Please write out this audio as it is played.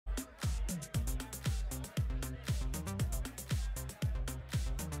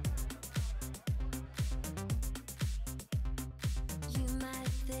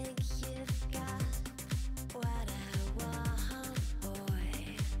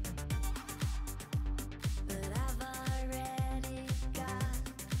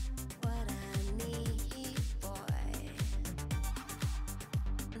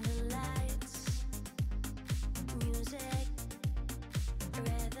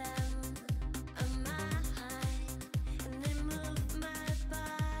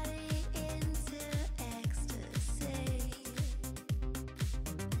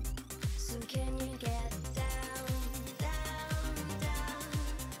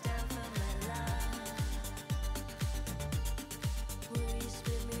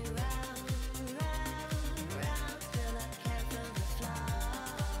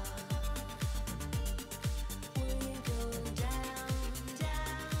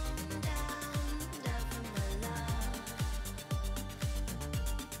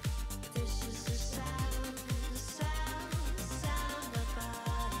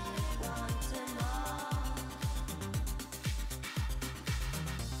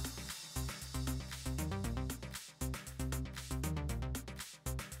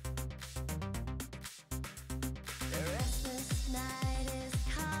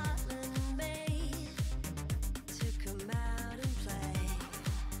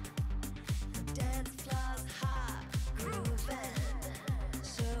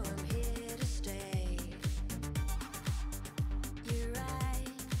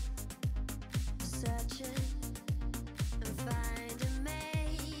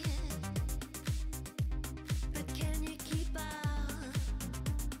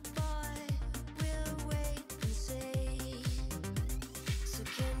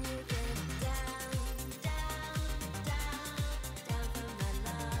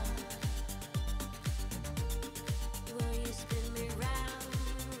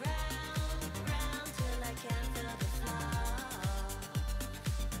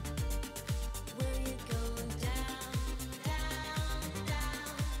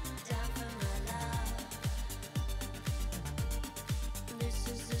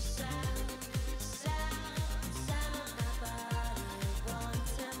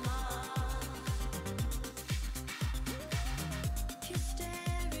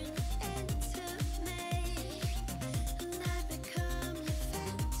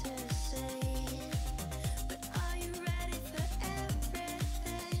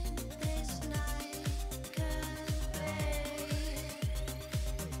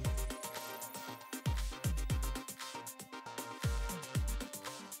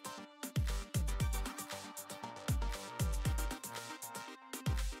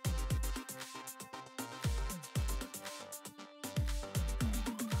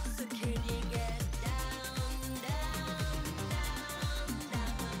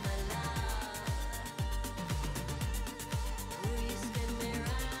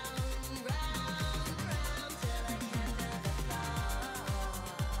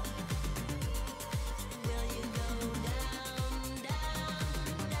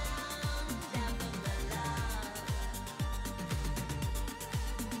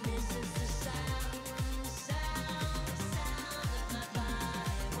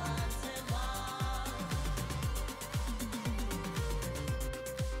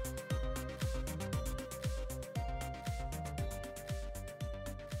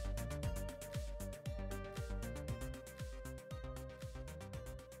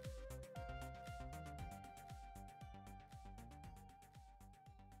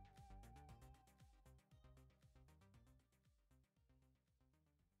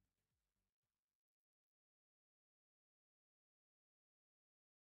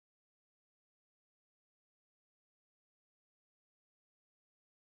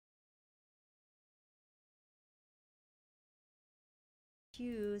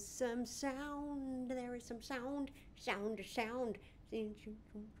Cue some sound. There is some sound. Sound. Sound.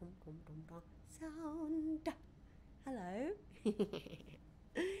 Hello.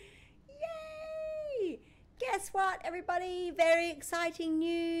 Yay! Guess what, everybody? Very exciting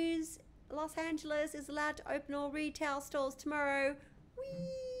news. Los Angeles is allowed to open all retail stores tomorrow.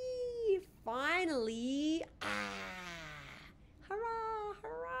 Whee! Finally. Hurrah,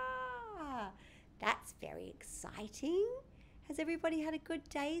 hurrah. That's very exciting. Has everybody had a good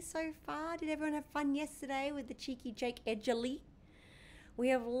day so far? Did everyone have fun yesterday with the cheeky Jake Edgerly? We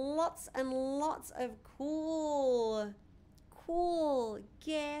have lots and lots of cool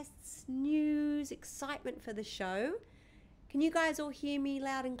guests, news, excitement for the show. Can you guys all hear me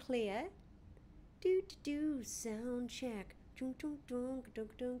loud and clear? Sound check.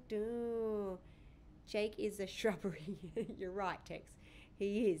 Jake is a shrubbery. You're right, Tex.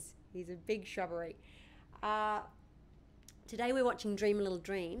 He is. He's a big shrubbery. Today we're watching Dream a Little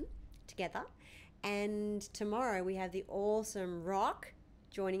Dream together, and tomorrow we have the awesome Rock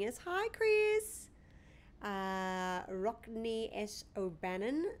joining us. Hi, Chris. Rockney S.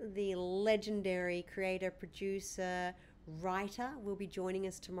 O'Bannon, the legendary creator, producer, writer, will be joining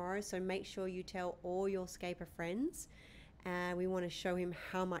us tomorrow, so make sure you tell all your Scaper friends. We want to show him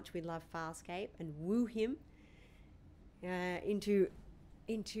how much we love Farscape and woo him into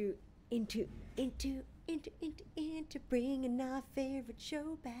bringing our favorite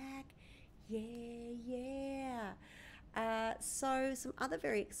show back. Yeah. So some other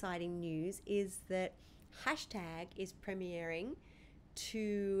very exciting news is that Hashtag is premiering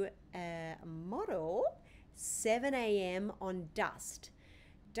to model 7 a.m. on Dust.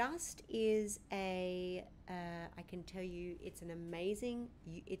 Dust is I can tell you, it's an amazing,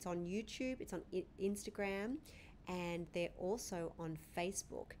 it's on YouTube, it's on Instagram, and they're also on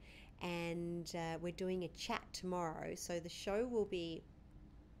Facebook. And we're doing a chat tomorrow. So the show will be,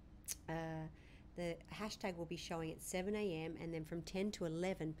 the Hashtag will be showing at 7 a.m. and then from 10 to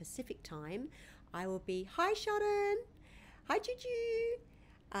 11 Pacific time, I will be, hi Sheldon, hi Juju.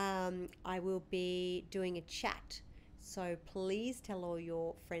 I will be doing a chat. So please tell all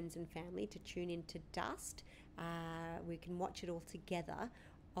your friends and family to tune into Dust. We can watch it all together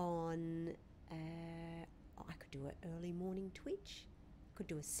on, I could do an early morning Twitch. Could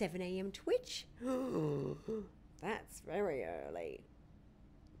do a 7 a.m. Twitch. That's very early.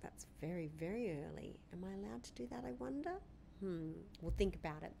 That's very, very early. Am I allowed to do that, I wonder? We'll think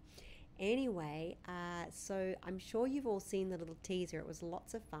about it. Anyway, so I'm sure you've all seen the little teaser. It was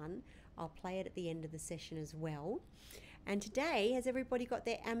lots of fun. I'll play it at the end of the session as well. And today, has everybody got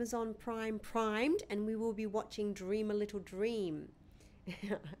their Amazon Prime primed? And we will be watching Dream a Little Dream.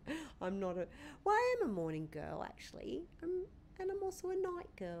 Well, I am a morning girl, actually. And I'm also a night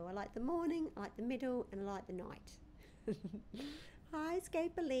girl. I like the morning, I like the middle, and I like the night. Hi,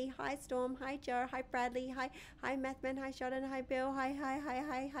 Scaper Lee. Hi, Storm. Hi, Joe. Hi, Bradley. Hi, Mathman. Hi, Sheldon. Hi, Bill. Hi,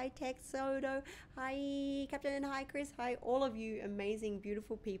 Tex Sodo. Hi, Captain. Hi, Chris. Hi, all of you amazing,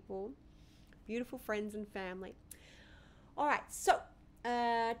 beautiful people, beautiful friends and family. All right, so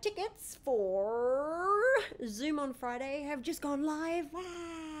tickets for Zoom on Friday have just gone live.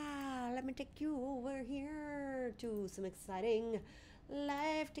 Wow, let me take you over here to some exciting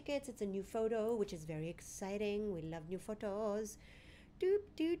live tickets. It's a new photo, which is very exciting. We love new photos.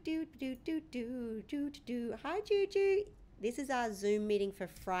 Hi, Juju. This is our Zoom meeting for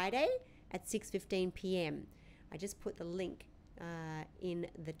Friday at 6:15 p.m. I just put the link in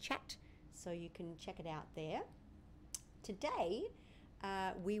the chat, so you can check it out there. Today,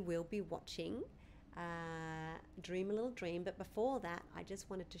 we will be watching Dream a Little Dream, but before that, I just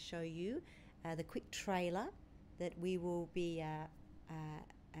wanted to show you the quick trailer that we will be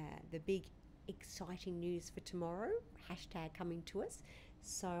the big exciting news for tomorrow, Hashtag coming to us.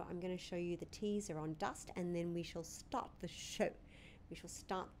 So I'm going to show you the teaser on Dust, and then we shall start the show. We shall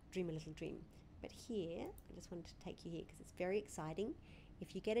start Dream a Little Dream. But here, I just wanted to take you here because it's very exciting.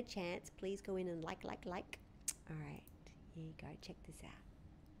 If you get a chance, please go in and like. All right, here you go. Check this out.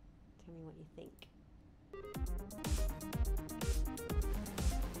 Tell me what you think.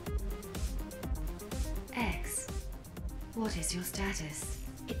 X, what is your status?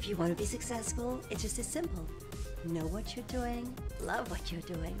 If you want to be successful, it's just as simple. Know what you're doing, love what you're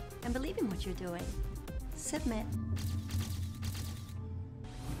doing, and believe in what you're doing. Submit.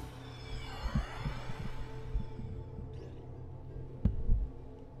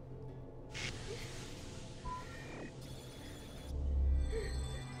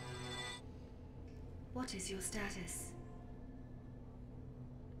 What is your status?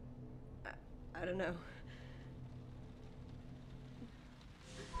 I don't know.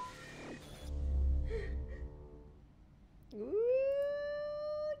 Ooh.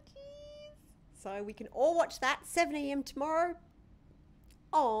 we can all watch that 7 a.m. tomorrow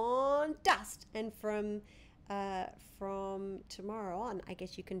on Dust. And from tomorrow on, I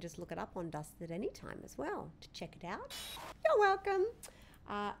guess you can just look it up on Dust at any time as well to check it out. You're welcome.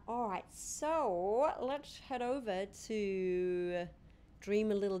 All right, so let's head over to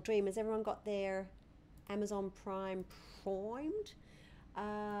Dream a Little Dream. Has everyone got their Amazon Prime primed?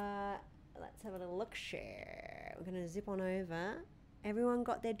 Let's have a little look share. We're going to zip on over. Everyone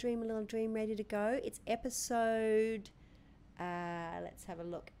got their Dream a Little Dream ready to go? It's episode, let's have a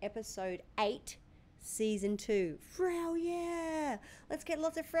look, episode 8, season 2. Frau, yeah! Let's get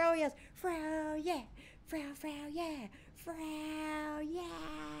lots of Frau, yes. Frau, yeah! Frau, Frau, yeah! Frau,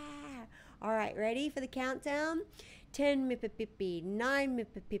 yeah! All right, ready for the countdown? 10 Mippipipi, 9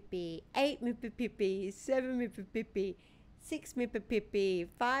 Mippipipi, 8 Mippipipi, 7 Mippipipi, 6 Mippipipi,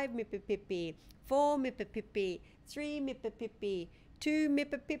 5 Mippipipi, 4 Mippipipi, 3 Mippipipi, 2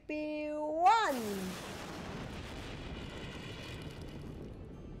 Mippipipi, 1!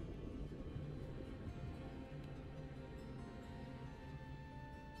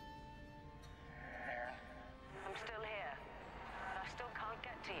 I'm still here. I still can't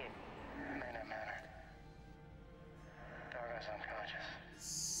get to you. Manor. Darga's unconscious.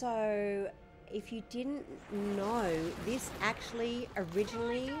 So, if you didn't know, this actually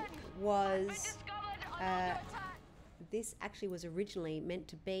originally was meant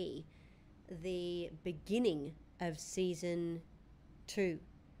to be the beginning of season 2,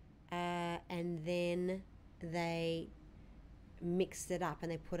 and then they mixed it up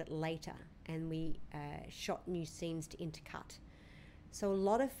and they put it later, and we shot new scenes to intercut. So a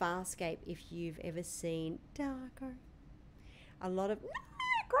lot of Farscape, if you've ever seen Darko, a lot of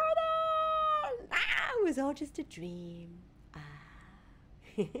it was all just a dream.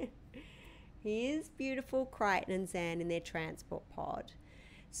 Here's beautiful Crichton and Zan in their transport pod.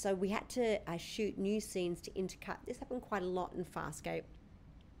 So we had to shoot new scenes to intercut. This happened quite a lot in Farscape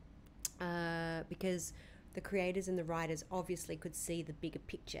because the creators and the writers obviously could see the bigger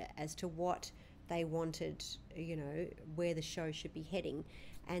picture as to what they wanted, you know, where the show should be heading.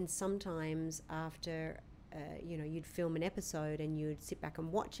 And sometimes after, you'd film an episode and you'd sit back and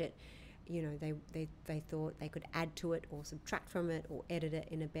watch it, you know, they thought they could add to it or subtract from it or edit it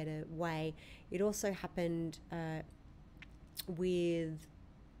in a better way. It also happened with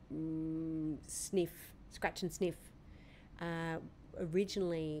Scratch and Sniff.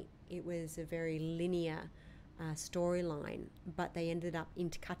 Originally, it was a very linear storyline, but they ended up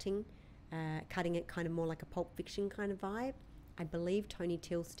intercutting, cutting it kind of more like a Pulp Fiction kind of vibe. I believe Tony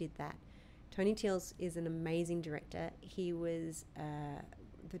Tills did that. Tony Tills is an amazing director. He was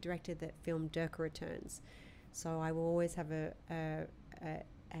the director that filmed Durka Returns, so I will always have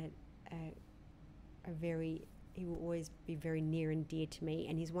he will always be very near and dear to me.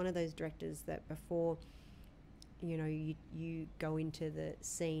 And he's one of those directors that before, you know, you go into the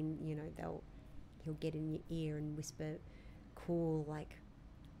scene, you know, he'll get in your ear and whisper cool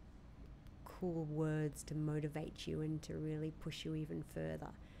words to motivate you and to really push you even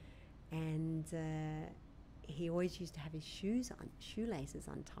further. And he always used to have his shoelaces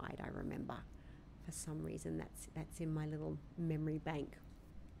untied, I remember. For some reason, that's in my little memory bank.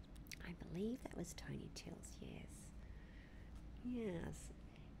 I believe that was Tony Tills, yes.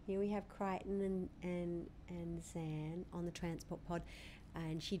 Here we have Crichton and Zan on the transport pod,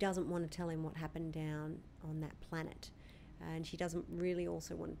 and she doesn't want to tell him what happened down on that planet. And she doesn't really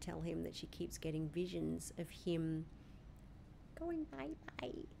also want to tell him that she keeps getting visions of him going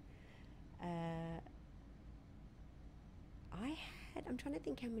bye-bye. I'm trying to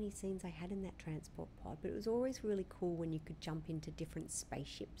think how many scenes I had in that transport pod, but it was always really cool when you could jump into different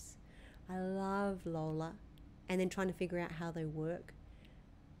spaceships. I love Lola, and then trying to figure out how they work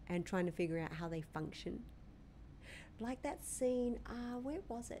and trying to figure out how they function. Like that scene, where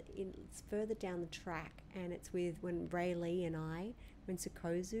was it? It's further down the track, and it's with when Rayleigh and when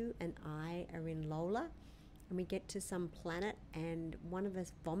Sokozu and I are in Lola, and we get to some planet, and one of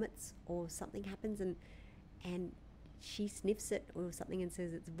us vomits or something happens, and she sniffs it or something and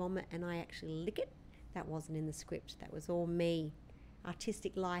says it's vomit, and I actually lick it. That wasn't in the script. That was all me.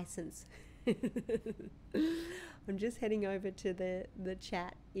 Artistic license. I'm just heading over to the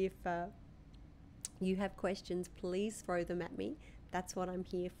chat. If you have questions, please throw them at me. That's what I'm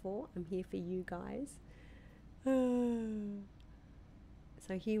here for. I'm here for you guys. So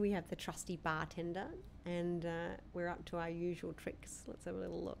here we have the trusty bartender, and we're up to our usual tricks. Let's have a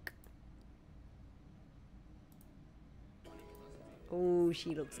little look. Oh,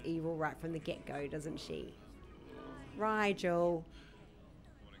 she looks evil right from the get-go, doesn't she? Rigel.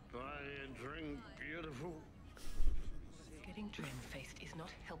 Buy a drink, beautiful. Getting Dren-faced is not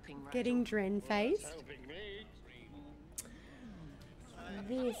helping, right? Getting Dren-faced. Helping me.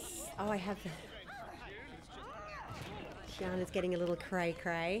 This... Oh, I have... Tiana's getting a little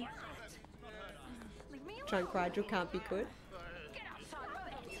cray-cray. Drunk Rigel can't be good. Have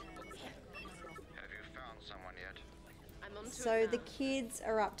you found someone yet? So the kids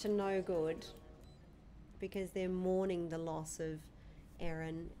are up to no good because they're mourning the loss of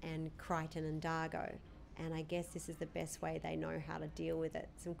Erin and Crichton and Dargo. And I guess this is the best way they know how to deal with it.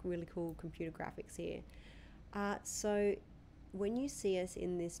 Some really cool computer graphics here. So when you see us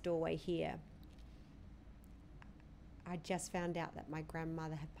in this doorway here, I just found out that my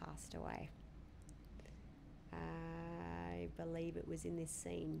grandmother had passed away. I believe it was in this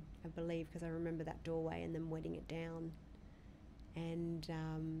scene. I believe because I remember that doorway and them wetting it down. And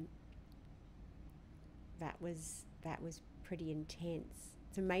that was pretty intense.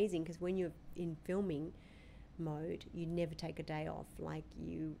 It's amazing because when you're in filming mode, you never take a day off. Like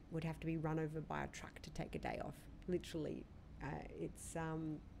you would have to be run over by a truck to take a day off. Literally, it's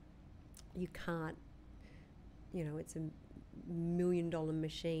you can't. You know, it's $1 million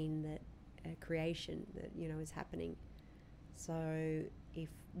machine that creation that is happening. So if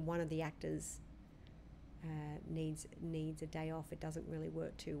one of the actors needs a day off, it doesn't really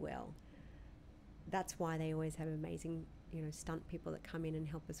work too well. That's why they always have amazing stunt people that come in and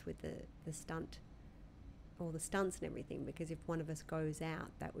help us with the stunt, all the stunts and everything, because if one of us goes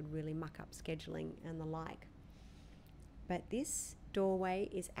out, that would really muck up scheduling and the like. But this doorway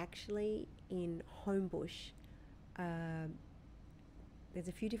is actually in Homebush. There's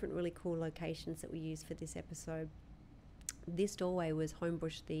a few different really cool locations that we used for this episode. This doorway was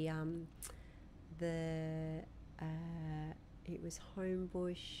Homebush. It was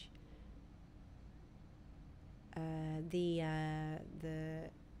Homebush. The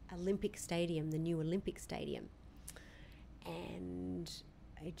Olympic Stadium, the new Olympic Stadium, and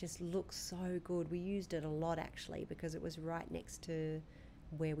it just looks so good. We used it a lot actually because it was right next to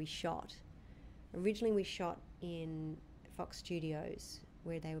where we shot. Originally we shot in Fox Studios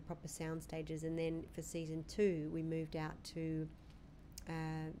where they were proper sound stages, and then for season 2 we moved out to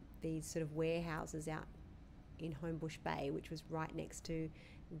these sort of warehouses out in Homebush Bay, which was right next to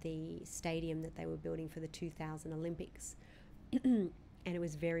the stadium that they were building for the 2000 Olympics. And it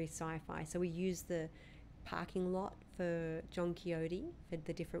was very sci-fi, so we used the parking lot for John Quixote for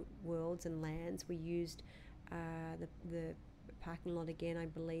the different worlds and lands. We used the parking lot again, I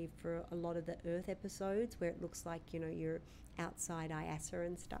believe, for a lot of the Earth episodes where it looks like you're outside IASA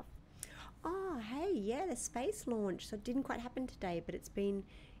and stuff. Oh hey, yeah, the space launch, so it didn't quite happen today, but it's been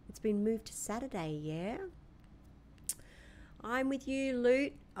moved to Saturday. Yeah, I'm with you,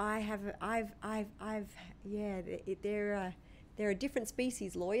 Loot. Yeah, they're a different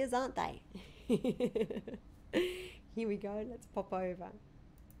species lawyers, aren't they? Here we go, let's pop over.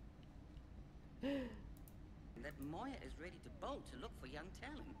 That Moya is ready to bolt to look for young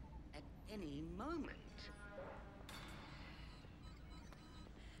talent at any moment.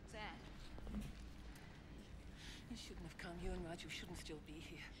 Zan, you shouldn't have come. You and Raju shouldn't still be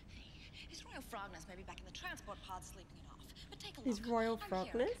here. His Royal Frogness may be back in the transport pod sleeping it off. But take a look. His Royal I'm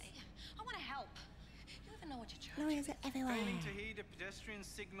Frogness? here, okay? I want to help. You even know what you're charging. Lawyers are everywhere. Failing to heed a pedestrian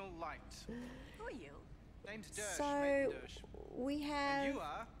signal light. Who are you? Name's Dersh. So we And have you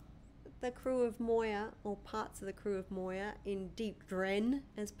are? the crew of Moya, or parts of the crew of Moya, in deep Dren,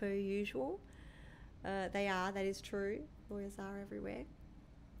 as per usual. That is true. Lawyers are everywhere.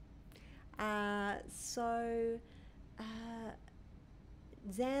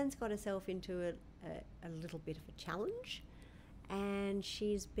 Zan's got herself into a little bit of a challenge, and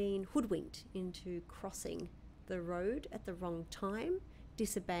she's been hoodwinked into crossing the road at the wrong time,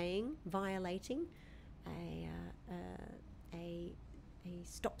 disobeying, violating a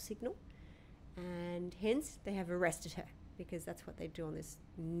stop signal, and hence they have arrested her because that's what they do on this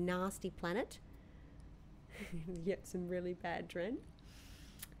nasty planet. Yep, some really bad Dren.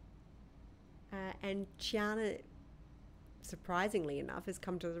 And Tiana, surprisingly enough, has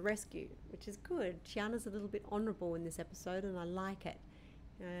come to the rescue, which is good. Tiana's a little bit honourable in this episode, and I like it.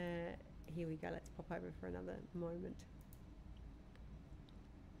 Here we go. Let's pop over for another moment.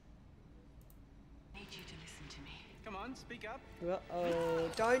 I need you to listen to me. Come on, speak up. Uh-oh.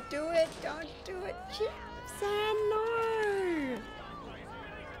 Don't do it. Don't do it. Zan, no.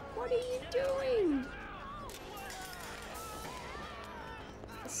 What are you doing?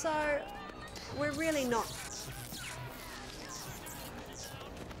 So, we're really not...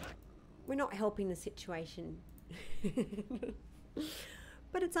 We're not helping the situation.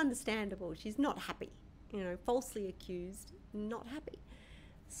 But it's understandable. She's not happy. Falsely accused, not happy.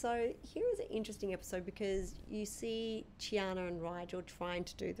 So here is an interesting episode because you see Chiana and Rigel trying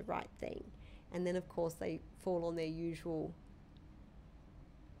to do the right thing, and then of course they fall on their usual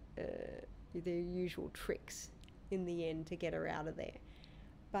tricks in the end to get her out of there.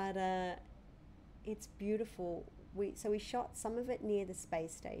 But it's beautiful. We shot some of it near the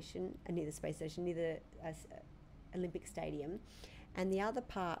space station, near the Olympic Stadium, and the other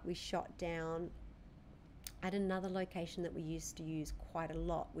part we shot down at another location that we used to use quite a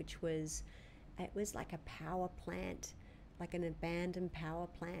lot, which was, it was like a power plant, like an abandoned power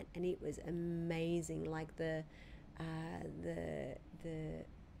plant, and it was amazing. Like the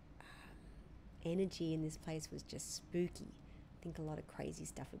energy in this place was just spooky. I think a lot of crazy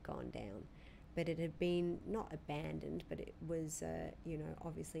stuff had gone down, but it had been not abandoned, but it was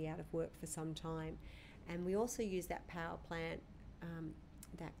obviously out of work for some time. And we also used that power plant,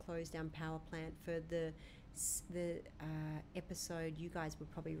 that closed down power plant, for the episode, you guys would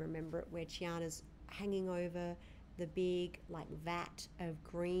probably remember it, where Chiana's hanging over the big like vat of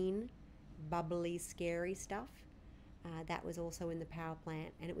green bubbly scary stuff. That was also in the power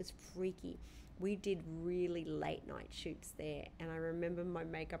plant, and it was freaky. We did really late night shoots there, and I remember my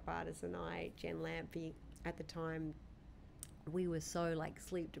makeup artist and I, Jen Lampy, at the time, we were so like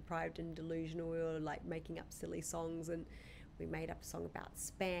sleep deprived and delusional. We were like making up silly songs, and we made up a song about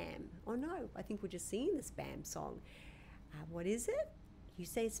spam. Oh no, I think we're just singing the spam song. What is it? You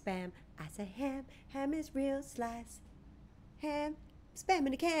say spam, I say ham. Ham is real slice. Ham, spam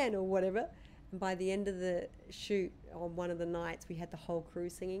in a can, or whatever. And by the end of the shoot, on one of the nights, we had the whole crew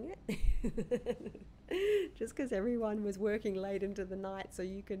singing it. Just because everyone was working late into the night, so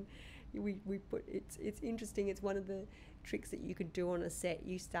you can, we put, it's interesting. It's one of the tricks that you could do on a set.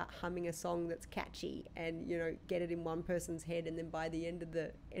 You start humming a song that's catchy, and get it in one person's head, and then by the end of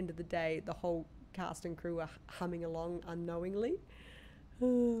the day, the whole cast and crew are humming along unknowingly.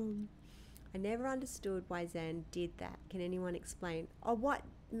 I never understood why Zan did that. Can anyone explain? Oh, what,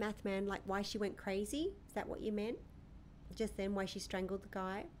 Math Man? Like why she went crazy? Is that what you meant? Just then, why she strangled the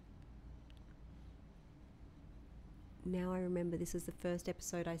guy? Now I remember, this is the first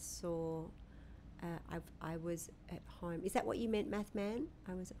episode I saw. I was at home. Is that what you meant, Math Man?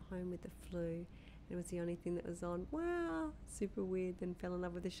 I was at home with the flu. It was the only thing that was on. Wow, super weird. Then fell in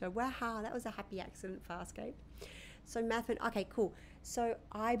love with the show. Wow, that was a happy accident, Farscape. So Math Man, okay, cool. So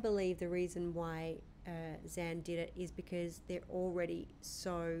I believe the reason why Zan did it is because they're already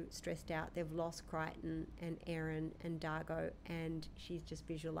so stressed out. They've lost Crichton and Erin and Dargo, and she's just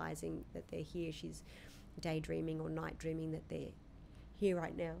visualizing that they're here. She's daydreaming or night dreaming that they're here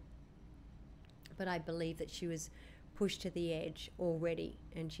right now. But I believe that she was pushed to the edge already,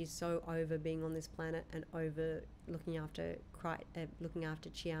 and she's so over being on this planet and over looking after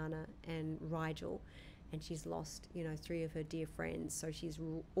Chiana and Rigel, and she's lost 3 of her dear friends, so she's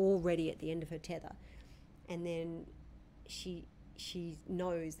already at the end of her tether. And then she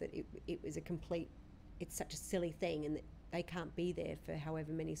knows that it was it's such a silly thing, and that they can't be there for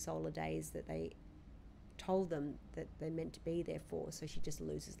however many solar days that they told them that they're meant to be there for, so she just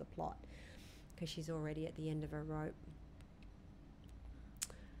loses the plot because she's already at the end of her rope.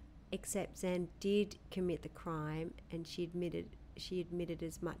 Except Zan did commit the crime, and she admitted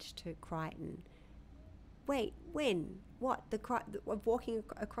as much to Crichton. Wait, when? What? Of walking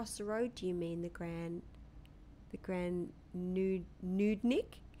across the road, do you mean the grand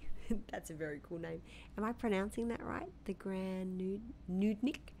Nudnik? That's a very cool name. Am I pronouncing that right? The grand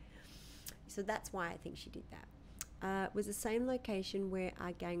Nudnik? So that's why I think she did that. It was the same location where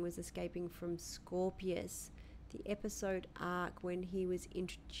our gang was escaping from Scorpius. The episode arc when he was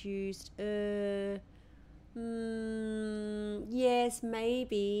introduced. Yes,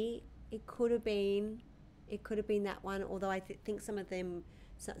 maybe. It could have been that one, although I think some of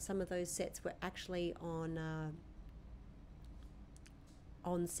those sets were actually on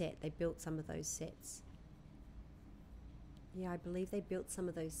set. They built some of those sets. Yeah, I believe they built some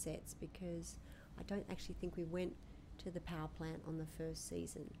of those sets, because I don't actually think we went to the power plant on the first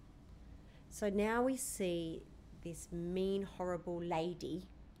season. So now we see this mean, horrible lady,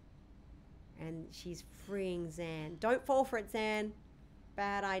 and she's freeing Zan. Don't fall for it, Zan.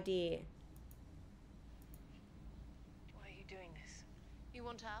 Bad idea. Why are you doing this? You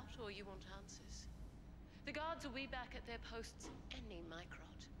want out, or you want answers? The guards will be back at their posts any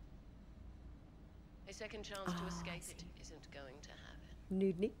microt. A second chance to escape it isn't going to happen.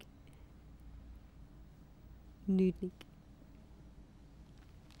 Nudnik.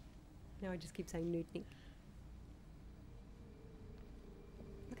 No, I just keep saying Nudnik.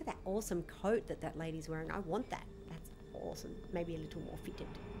 Look at that awesome coat that lady's wearing. I want that. That's awesome. Maybe a little more fitted.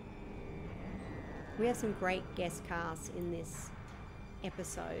 We have some great guest casts in this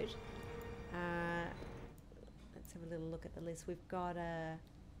episode. Let's have a little look at the list. We've got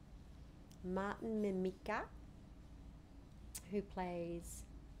Martin Mimica, who plays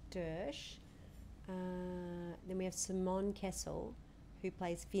Dersh. Then we have Simone Kessel, who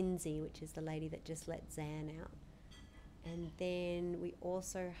plays Finzi, which is the lady that just let Zan out. And then we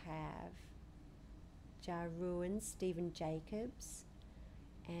also have Ja Ruin, Stephen Jacobs,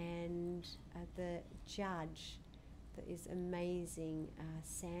 and the judge that is amazing,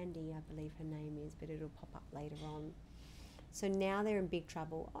 Sandy, I believe her name is, but it'll pop up later on. So now they're in big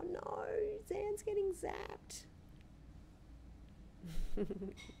trouble. Oh no, Zan's getting zapped.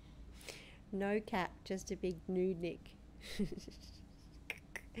 No cap, just a big nude nick.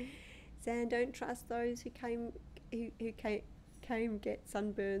 Zan, don't trust those who came get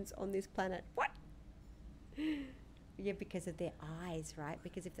sunburns on this planet. What? Yeah, because of their eyes, right?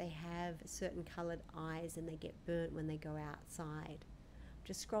 Because if they have certain coloured eyes, then they get burnt when they go outside. I'm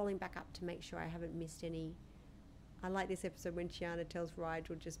just scrolling back up to make sure I haven't missed any. I like this episode when Chiana tells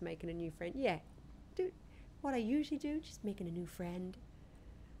Rigel just making a new friend. Yeah, do what I usually do, just making a new friend.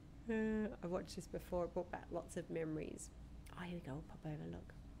 I watched this before. It brought back lots of memories. Oh, here we go. We'll pop over,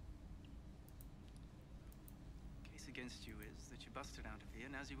 look. Case against you is that you busted out of here,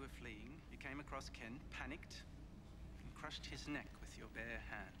 and as you were fleeing, you came across Ken, panicked, and crushed his neck with your bare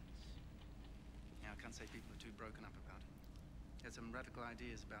hands. Now, I can't say people are too broken up about him. He had some radical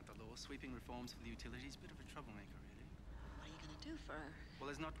ideas about the law, sweeping reforms for the utilities. Bit of a troublemaker, really. What are you going to do for her?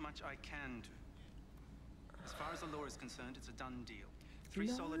 Well, there's not much I can do. As far as the law is concerned, it's a done deal. 3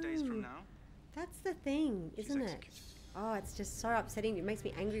 solar days from now, That's the thing, isn't it? Oh, it's just so upsetting. It makes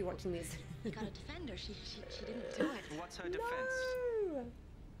me angry watching this. You got to defend her. She didn't do it. what's her defense? No.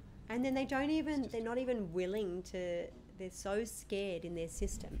 And then they're not even willing to, they're so scared in their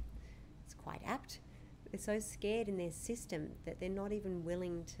system. It's quite apt. They're so scared in their system that they're not even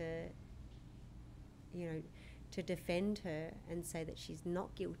willing to, to defend her and say that she's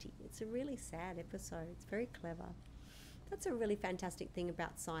not guilty. It's a really sad episode. It's very clever. That's a really fantastic thing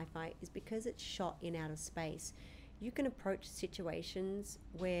about sci-fi, is because it's shot in outer space. You can approach situations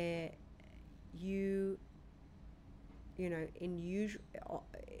where you can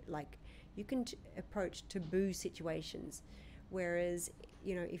approach taboo situations, whereas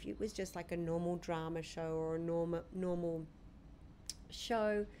if it was just like a normal drama show or a normal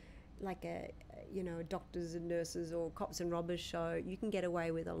show, like a doctors and nurses or cops and robbers show, you can get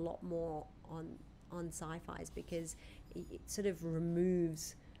away with a lot more on sci-fis, because it sort of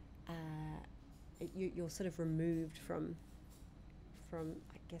removes you're sort of removed from I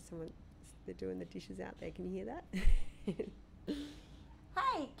guess they're doing the dishes out there. Can you hear that?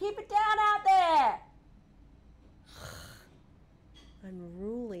 Hey, keep it down out there.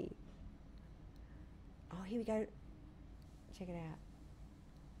 Unruly. Oh, here we go. Check it out.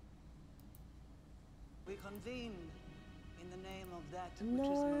 We convene in the name of that which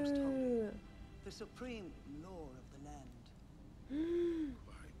is most holy, the supreme law of the land.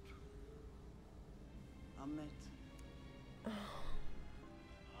 Amet.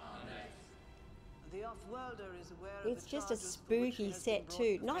 The off-worlder is aware of It's the just a charges for which he spooky has been set brought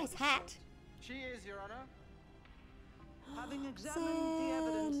too. before Nice the hat. court. She is, Your Honor. Having examined the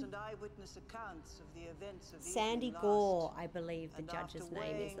evidence and eyewitness accounts of the events of Sandy evening Gore, last, I believe the and judge's after name is.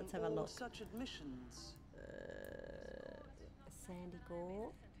 weighing Let's have a all look. such admissions, Sandy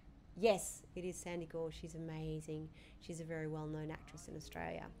Gore. Yes, it is Sandy Gore. She's amazing. She's a very well-known actress in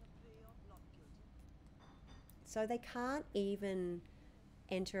Australia. So they can't even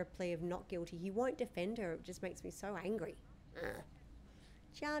enter a plea of not guilty. He won't defend her. It just makes me so angry.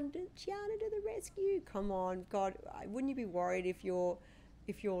 Chiana to the rescue. Come on, God. Wouldn't you be worried if your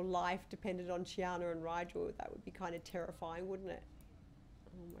life depended on Chiana and Rigel? That would be kind of terrifying, wouldn't it?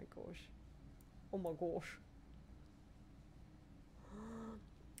 Oh my gosh. Oh my gosh.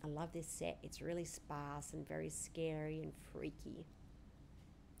 I love this set. It's really sparse and very scary and freaky.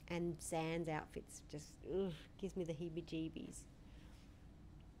 And Zan's outfits just gives me the heebie-jeebies.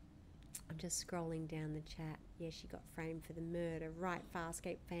 I'm just scrolling down the chat. Yeah, she got framed for the murder. Right,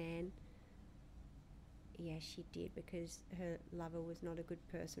 Farscape fan. Yeah, she did, because her lover was not a good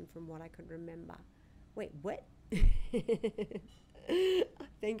person from what I could remember. Wait, what? I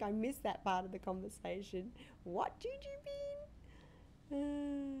think I missed that part of the conversation. What, Juju Bean?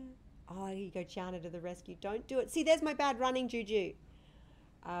 Oh, here you go, Chiana to the rescue. Don't do it. See, there's my bad running, Juju.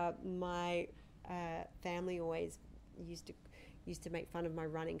 My family always used to make fun of my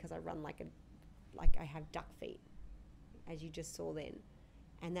running, because I run like I have duck feet, as you just saw then,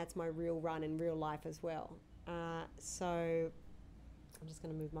 and that's my real run in real life as well. So I'm just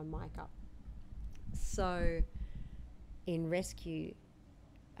going to move my mic up. So in Rescue,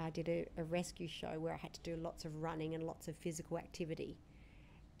 I did a rescue show where I had to do lots of running and lots of physical activity.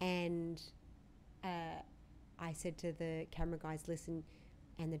 And I said to the camera guys, listen,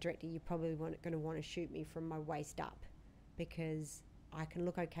 and the director, you're probably going to want to shoot me from my waist up, because I can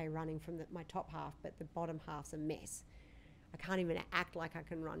look okay running from my top half, but the bottom half's a mess. I can't even act like I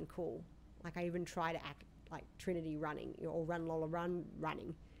can run cool. Like, I even try to act like Trinity running, or Run Lola Run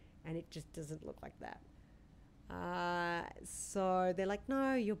running, and it just doesn't look like that. So they're like,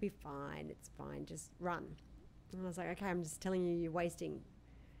 no, you'll be fine. It's fine. Just run. And I was like, okay, I'm just telling you, you're wasting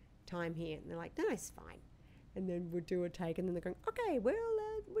time here. And they're like, no, it's fine. And then we'd do a take, and then they're going, okay, well,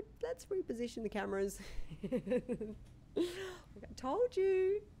 let's reposition the cameras. I told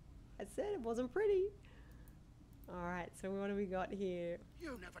you. I said it wasn't pretty. All right, so what have we got here?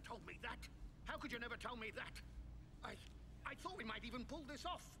 You never told me that. How could you never tell me that? I thought we might even pull this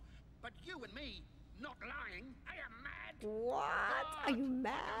off. But you and me, not lying. I am mad. What? Are you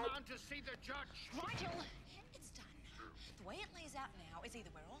mad? I demand to see the judge. Rigel, it's done. The way it lays out now is either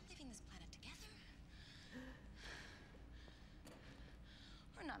we're all leaving this planet together,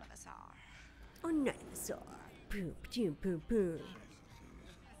 or none of us are. Or none of us are. Boom, boom, boom, boom.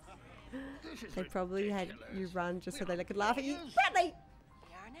 They probably had you run just so they could laugh at you. Bradley!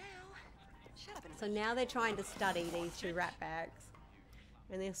 We are now. Shut up and So now they're trying to study these two rat bags.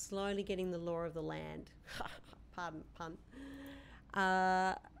 And they're slowly getting the law of the land. Pardon, pun.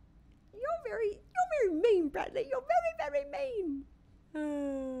 You're very mean, Bradley. You're very, very mean.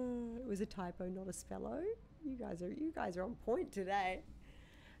 It was a typo, not a spello. You guys are on point today.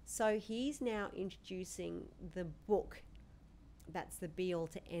 So he's now introducing the book. That's the be all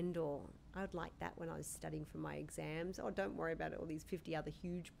to end all. I would like that when I was studying for my exams. Oh, don't worry about all these 50 other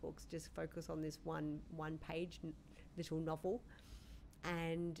huge books. Just focus on this one page little novel.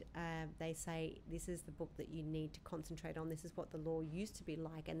 And they say this is the book that you need to concentrate on. This is what the law used to be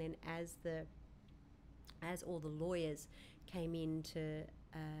like. And then as all the lawyers came into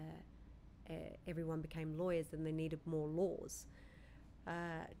everyone became lawyers, then they needed more laws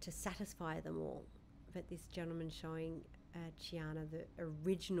to satisfy them all. But this gentleman showing Chiana the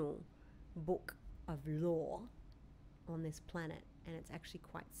original book of law on this planet, and it's actually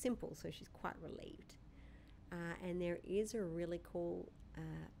quite simple, so she's quite relieved. And there is a really cool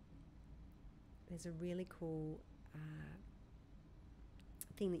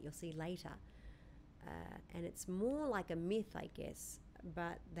thing that you'll see later, and it's more like a myth, I guess,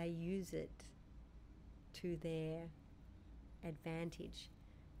 but they use it to their advantage,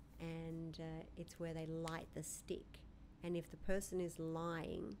 and it's where they light the stick, and if the person is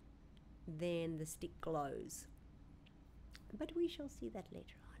lying, then the stick glows. But we shall see that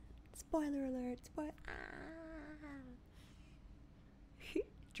later on. Spoiler alert!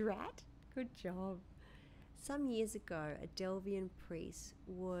 Drat, good job. Some years ago, a Delvian priest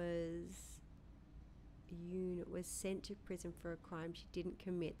was sent to prison for a crime she didn't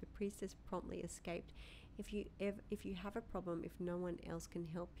commit. The priestess promptly escaped. If you have a problem, if no one else can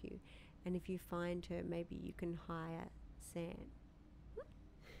help you, and if you find her, maybe you can hire Sam.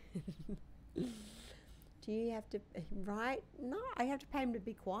 Do you have to, right? No, I have to pay him to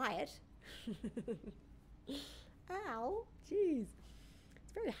be quiet. Ow, jeez.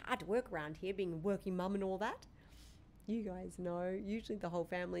 It's very hard to work around here, being a working mum and all that. You guys know, usually the whole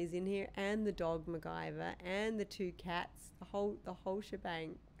family's in here, and the dog MacGyver, and the two cats, the whole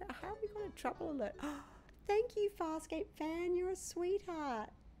shebang. How have we got a trouble alert? Thank you, Farscape fan, you're a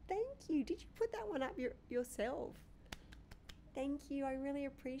sweetheart. Thank you. Did you put that one up yourself? Thank you, I really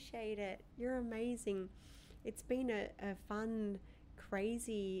appreciate it. You're amazing. It's been a fun,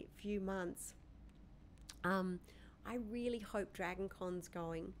 crazy few months. I really hope DragonCon's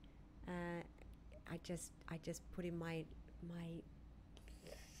going. I just put in my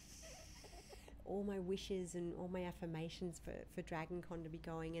all my wishes and all my affirmations for DragonCon to be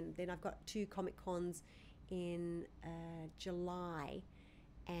going, and then I've got 2 Comic Cons in July,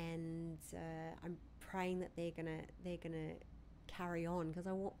 and I'm praying that they're gonna carry on, because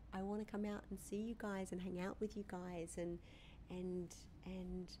I want to come out and see you guys and hang out with you guys and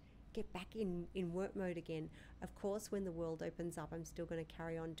get back in work mode again. Of course, when the world opens up, I'm still going to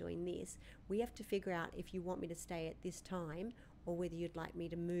carry on doing this. We have to figure out if you want me to stay at this time or whether you'd like me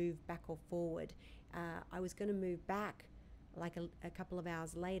to move back or forward. I was going to move back like a couple of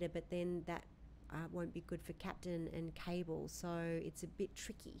hours later, but then that won't be good for Captain and Cable, so it's a bit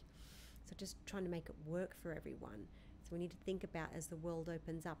tricky. So just trying to make it work for everyone. So we need to think about, as the world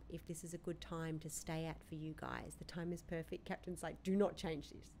opens up, if this is a good time to stay at for you guys. The time is perfect. Captain's like, do not change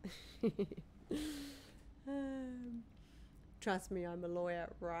this. Trust me, I'm a lawyer,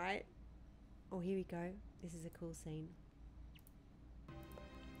 right? Oh, here we go. This is a cool scene.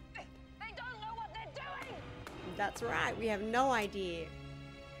 That's right. We have no idea.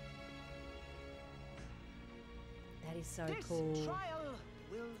 That is so This cool. trial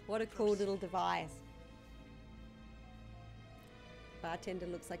will What a cool little device. Bartender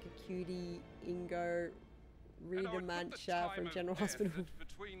looks like a cutie Ingo Rita Mancha from General Hospital.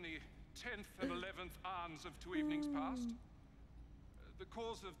 Between the 10th and 11th arms of 2 evenings past. The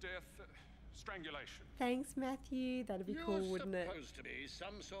cause of death, strangulation. Thanks, Matthew. That'd be cool, wouldn't it? You're supposed to be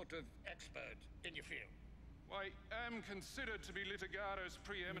some sort of expert in your field. I am considered to be Litigara's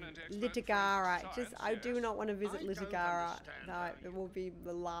preeminent expert. Litigara. in Just, science, I do yes. not want to visit I don't Litigara. understand No, how it you- will be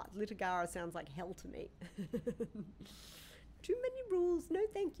the last. Litigara sounds like hell to me. Too many rules. No,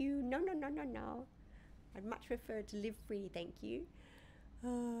 thank you. No, no, no, no, no. I'd much prefer to live free, thank you.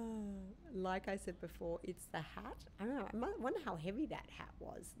 Like I said before, it's the hat. I don't know. I wonder how heavy that hat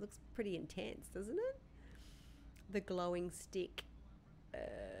was. Looks pretty intense, doesn't it? The glowing stick.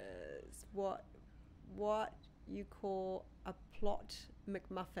 What you call a plot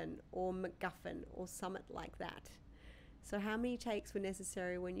McMuffin or MacGuffin or something like that. So how many takes were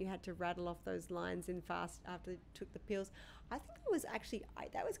necessary when you had to rattle off those lines in fast after you took the pills? I think it was actually,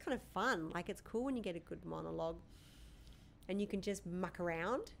 that was kind of fun. Like, it's cool when you get a good monologue and you can just muck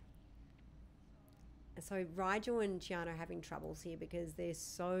around. And so Rigel and Gianna are having troubles here because they're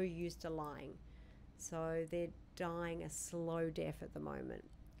so used to lying. So they're dying a slow death at the moment.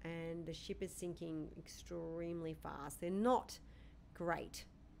 And the ship is sinking extremely fast. They're not great.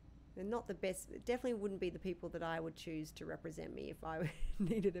 They're not the best. It definitely wouldn't be the people that I would choose to represent me if I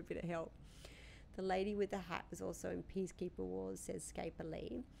needed a bit of help. The lady with the hat was also in Peacekeeper Wars, says Scaper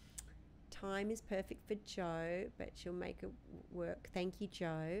Lee. Time is perfect for Joe, but she'll make it work. Thank you,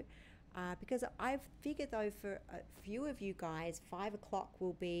 Joe. Because I've figured, though, for a few of you guys, 5 o'clock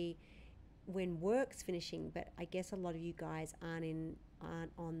will be when work's finishing, but I guess a lot of you guys aren't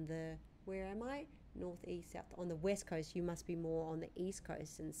on the, where am I? North, east, south, on the west coast. You must be more on the east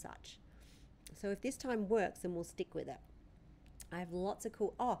coast and such. So if this time works, then we'll stick with it. I have lots of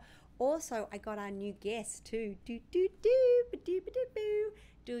cool, also I got our new guest too. Do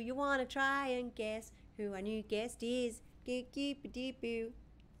you want to try and guess who our new guest is? Did you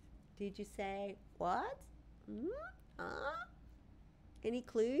say what? Any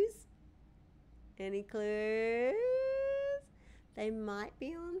clues? Any clues? They might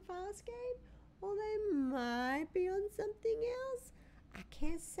be on Farscape, or they might be on something else. I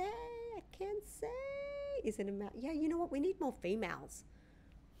can't say. Is it a male? Yeah, you know what? We need more females.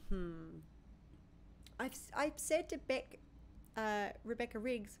 I've said to Rebecca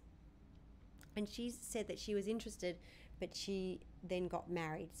Riggs, and she said that she was interested, but she then got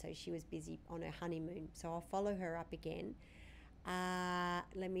married, so she was busy on her honeymoon. So I'll follow her up again.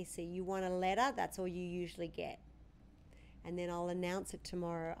 Let me see. You want a letter? That's all you usually get. And then I'll announce it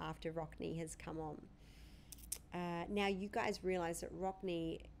tomorrow after Rockney has come on. Now, you guys realize that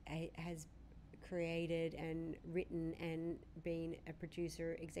Rockney has created and written and been a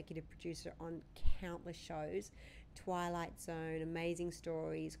producer, executive producer on countless shows. Twilight Zone, Amazing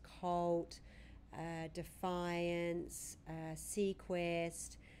Stories, Cult, Defiance,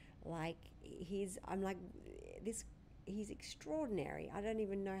 Sequest. Like, he's extraordinary. I don't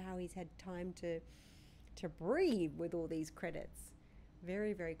even know how he's had time to breathe with all these credits.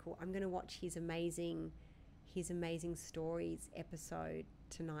 Very, very cool. I'm going to watch his amazing Stories episode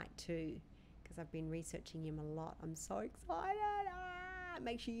tonight too, because I've been researching him a lot. I'm so excited.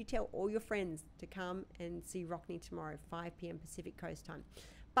 Make sure you tell all your friends to come and see Rockney tomorrow, 5 p.m. Pacific Coast time.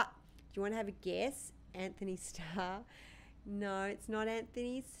 But do you want to have a guess? Anthony Starr? No, it's not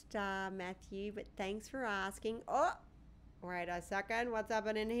Anthony Starr, Matthew, but thanks for asking. Oh, wait a second. What's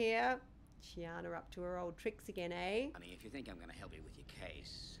happening here? Gianna up to her old tricks again, eh? Honey, if you think I'm going to help you with your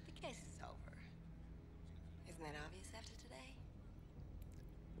case... The case is over. Isn't that obvious after today?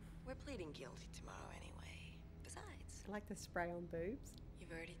 We're pleading guilty tomorrow anyway. Besides, I like the spray on boobs.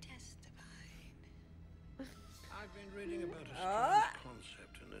 you've already testified. I've been reading about a strange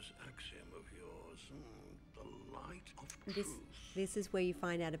concept in this axiom of yours. The light of truth. This is where you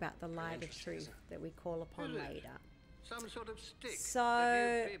find out about the light of truth that we call upon Is it? later. Some sort of stick So-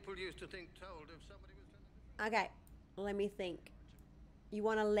 that you people used to think told if somebody was telling the Okay, let me think. You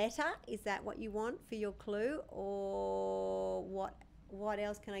want a letter? Is that what you want for your clue? Or what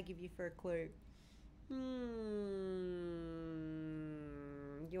else can I give you for a clue?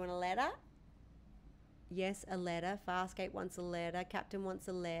 You want a letter? Yes, a letter. Farscape wants a letter. Captain wants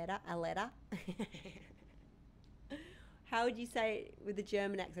a letter. A letter. How would you say it with a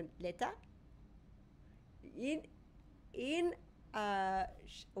German accent? Letter? In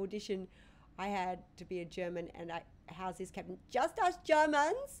audition, I had to be a German, and how's this, Captain? Just us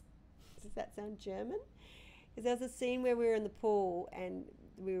Germans. Does that sound German? Because there was a scene where we were in the pool and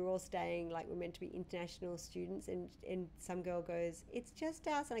we were all staying like we're meant to be international students, and some girl goes, "It's just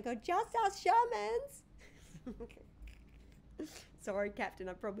us," and I go, "Just us shamans." Sorry, Captain,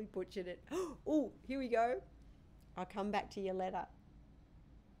 I probably butchered it. Oh, here we go. I'll come back to your letter.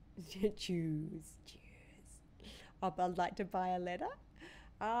 Choose. I'd like to buy a letter.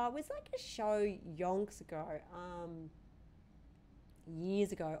 It was like a show yonks ago,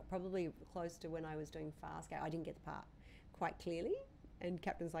 years ago, probably close to when I was doing Farscape. I didn't get the part quite clearly, and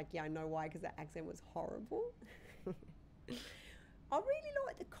Captain's like, "Yeah, I know why, because that accent was horrible." I really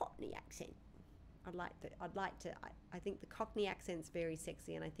like the Cockney accent. I think the Cockney accent's very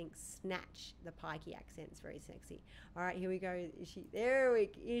sexy, and I think Snatch, the Pikey accent's very sexy. All right, here we go.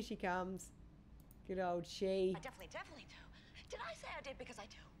 Here she comes. Good old she. I definitely do. Did I say I did because I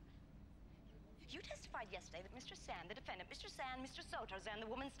do? You testified yesterday that Mr. Sand, the defendant, Mr. Sand, Mr. Sotos, and the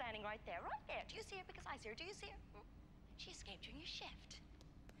woman standing right there. Do you see her? Because I see her. Do you see her? She escaped during your shift.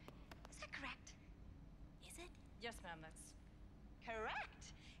 Is that correct? Is it? Yes, ma'am, that's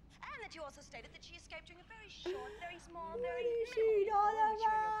correct. And that you also stated that she escaped during a very short, very small, What very is she minimal on in which you and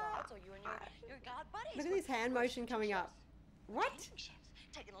your about? guards or you and your guard buddies. Look at this hand motion coming up. What?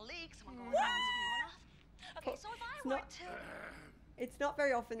 Taking a leak, someone going on, someone going off. Okay, so if I were to... It's not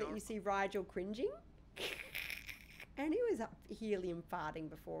very often that you see Rigel cringing. And he was up helium farting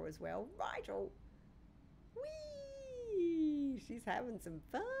before as well. Rigel. Whee! She's having some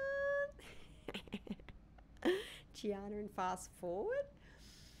fun. Gianna and Fast Forward.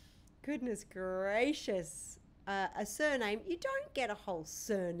 Goodness gracious. A surname. You don't get a whole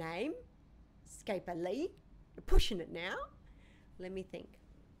surname. Scaper Lee. You're pushing it now. Let me think.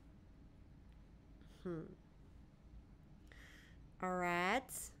 All right.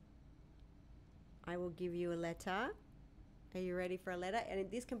 I will give you a letter. Are you ready for a letter? And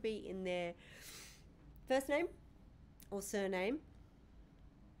this can be in their first name or surname.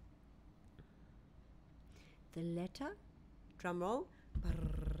 The letter, drum roll.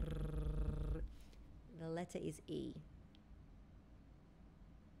 The letter is E.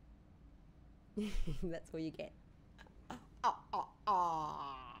 That's all you get.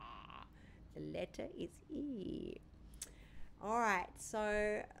 The letter is E. All right,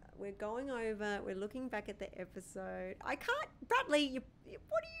 so we're going over, we're looking back at the episode. I can't, Bradley,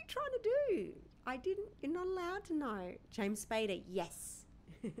 what are you trying to do? You're not allowed to know. James Spader, yes.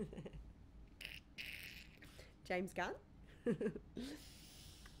 James Gunn?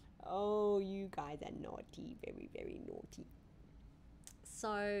 Oh, you guys are naughty, very, very naughty.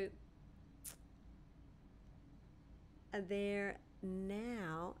 So, they're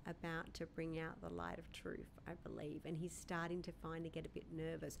now about to bring out the light of truth, I believe, and he's starting to get a bit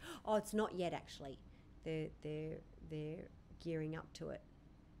nervous. Oh, it's not yet actually. They're gearing up to it.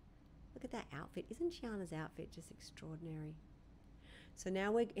 Look at that outfit. Isn't Gianna's outfit just extraordinary? So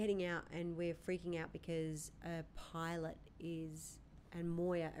now we're heading out and we're freaking out because a pilot and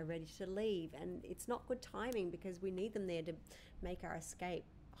Moya are ready to leave, and it's not good timing because we need them there to make our escape,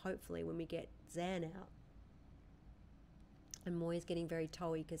 hopefully, when we get Zan out. And Moya's getting very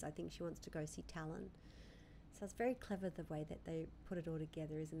toey because I think she wants to go see Talon. So it's very clever the way that they put it all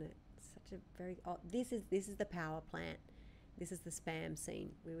together, isn't it? Such a very... Oh, this is the power plant. This is the spam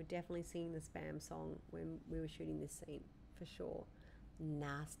scene. We were definitely singing the spam song when we were shooting this scene, for sure.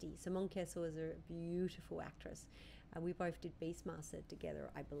 Nasty. Simone Kessel is a beautiful actress. We both did Beastmaster together,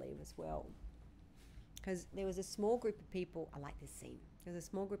 I believe, as well. Because there was a small group of people... I like this scene. There's a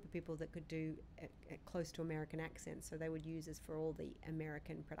small group of people that could do a close to American accents, so they would use us for all the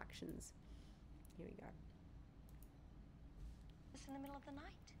American productions. Here we go. It's in the middle of the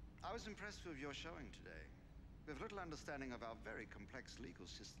night. I was impressed with your showing today. With little understanding of our very complex legal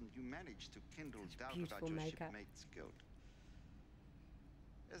system, you managed to kindle doubt about your shipmate's guilt.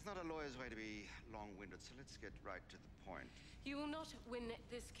 It's not a lawyer's way to be long-winded, so let's get right to the point. You will not win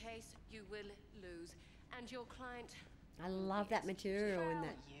this case. You will lose. And your client... I love that material in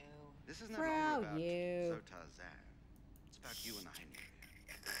that. This is not only about Zotazan. It's about you and I.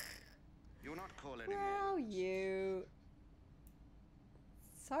 You're not called anymore. You.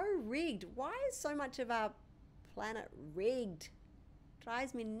 So rigged. Why is so much of our planet rigged?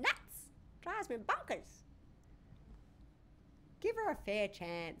 Drives me nuts. Drives me bonkers. Give her a fair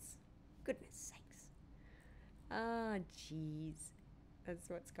chance. Goodness sakes. Ah, jeez. That's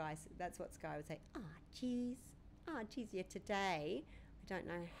what Sky would say. Ah, jeez. Oh, geez, yeah, today, I don't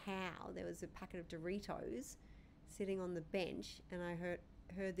know how, there was a packet of Doritos sitting on the bench, and I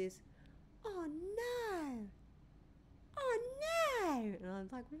heard this, oh no, oh no, and I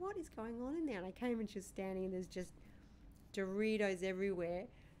was like, what is going on in there? And I came and she was standing and there's just Doritos everywhere,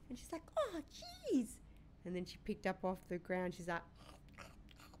 and she's like, oh, geez, And then she picked up off the ground. She's like,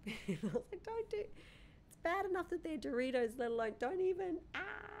 I was like, don't do. It's bad enough that they're Doritos, let alone don't even.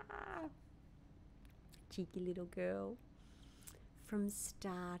 Ah, cheeky little girl. From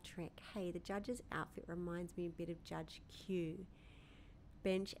Star Trek. Hey, the judge's outfit reminds me a bit of Judge Q.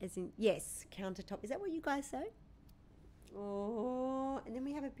 Bench as in, yes, countertop. Is that what you guys say? Oh, and then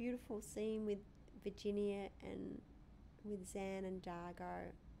we have a beautiful scene with Virginia and with Zan and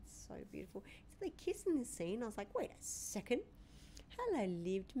Dargo. It's so beautiful. So they kiss in this scene. I was like, wait a second. Hello,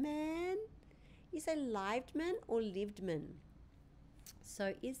 lived man. You say lived man or lived man?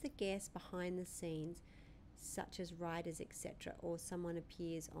 So is the guest behind the scenes, such as writers, etc., or someone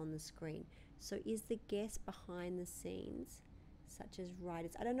appears on the screen? So is the guest behind the scenes, such as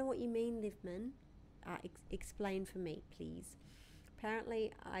writers? I don't know what you mean, Livman. Explain for me, please.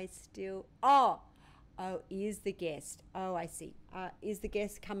 Apparently, I still... Oh, is the guest. Oh, I see. Is the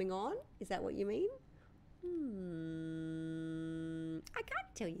guest coming on? Is that what you mean? I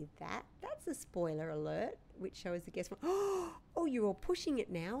can't tell you that. That's a spoiler alert, which shows the guest... Oh, you're all pushing it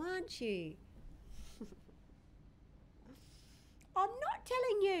now, aren't you? I'm not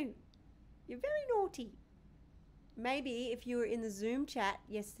telling you. You're very naughty. Maybe if you were in the Zoom chat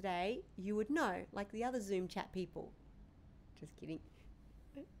yesterday, you would know, like the other Zoom chat people. Just kidding.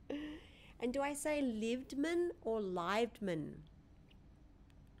 And do I say livedman or livedman?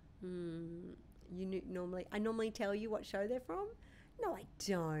 I normally tell you what show they're from. No, I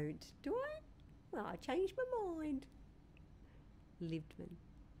don't. Do I? Well, I changed my mind. Livedman.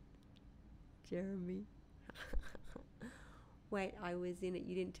 Jeremy. Wait, I was in it.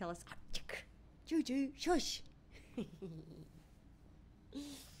 You didn't tell us. Juju, shush.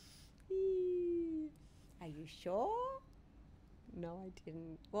 Are you sure? No, I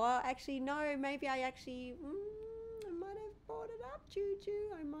didn't. Well, actually, no. Maybe I actually... I might have brought it up,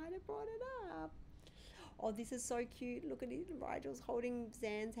 Juju. I might have brought it up. Oh, this is so cute. Look at it. Rigel's holding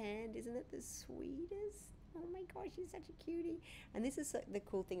Zan's hand. Isn't it the sweetest? Oh my gosh, she's such a cutie. And this is the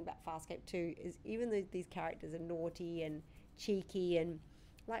cool thing about Farscape too, is even though these characters are naughty and cheeky, and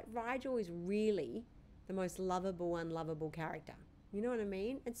like Rigel is really the most lovable, unlovable character. You know what I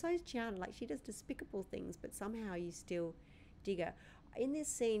mean? And so is Chiana. Like, she does despicable things, but somehow you still dig her. In this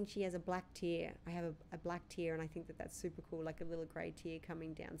scene, she has a black tear. I have a black tear, and I think that that's super cool, like a little grey tear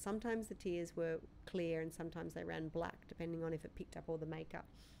coming down. Sometimes the tears were clear, and sometimes they ran black, depending on if it picked up all the makeup.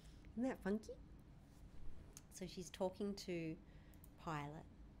 Isn't that funky? So she's talking to Pilot,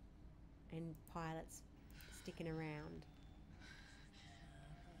 and Pilot's sticking around.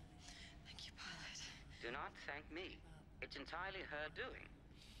 Thank you, Pilot. Do not thank me. It's entirely her doing.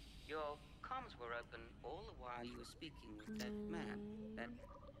 Your comms were open all the while you were speaking with that man, that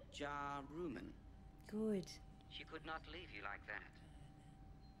Jar-Ruman. Good. She could not leave you like that.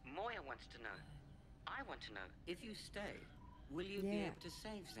 Moya wants to know. I want to know. If you stay, will you be able to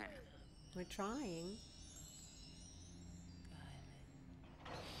save Zan? We're trying.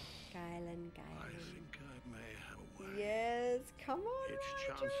 Guylan. I think I may have a way. Yes, come on. It's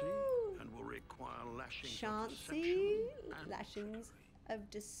Rigel. chancy and will require lashings of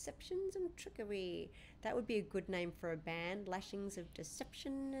deceptions and trickery. That would be a good name for a band. Lashings of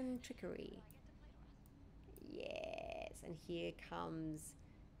Deception and Trickery. Yes, and here comes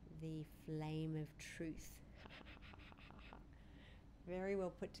the flame of truth. Very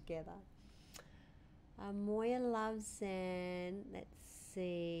well put together. Moya loves Zan. Let's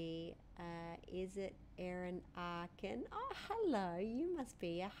see. Is it Aaron Arkin? Oh, hello. You must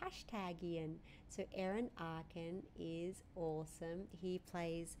be a hashtagian. So Aaron Arkin is awesome. He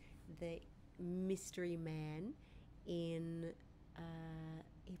plays the mystery man in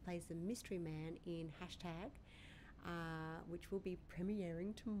Hashtag, which will be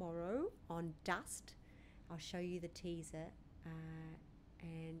premiering tomorrow on Dust. I'll show you the teaser.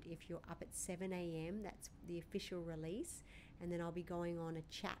 And if you're up at 7 a.m, that's the official release. And then I'll be going on a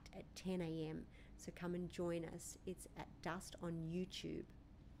chat at 10 a.m. So come and join us. It's at Dust on YouTube.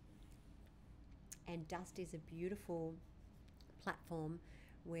 And Dust is a beautiful platform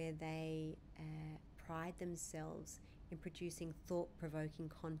where they pride themselves in producing thought-provoking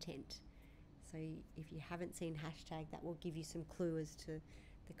content. So if you haven't seen Hashtag, that will give you some clue as to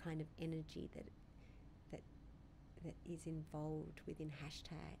the kind of energy that is involved within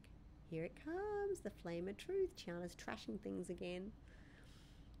Hashtag. Here it comes, the flame of truth. Chiana's trashing things again.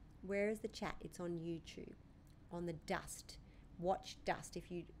 Where is the chat? It's on YouTube, on the Dust. Watch Dust.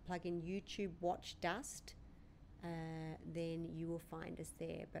 If you plug in YouTube Watch Dust, then you will find us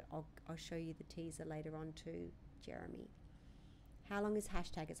there. But I'll show you the teaser later on too, Jeremy. How long is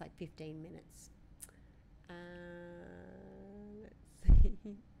Hashtag? It's like 15 minutes. Let's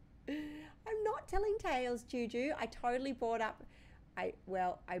see. I'm not not telling tales, Juju. I totally brought up, I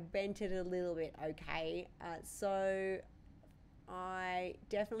bent it a little bit, okay? So I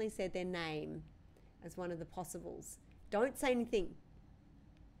definitely said their name as one of the possibles. Don't say anything.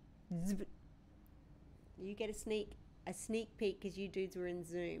 You get a sneak peek because you dudes were in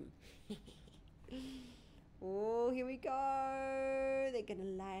Zoom. Oh, here we go. They're going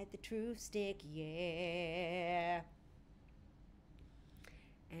to light the truth stick. Yeah.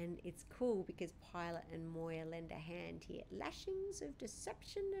 And it's cool because Pilot and Moya lend a hand here. Lashings of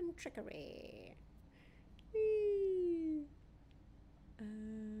deception and trickery. Whee.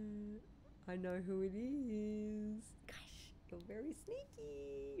 I know who it is. Gosh, you're very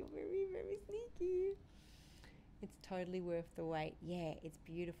sneaky. You're very, very sneaky. It's totally worth the wait. Yeah, it's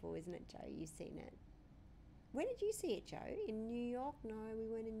beautiful, isn't it, Joe? You've seen it. Where did you see it, Joe? In New York? No, we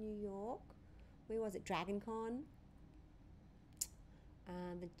weren't in New York. Where was it? DragonCon?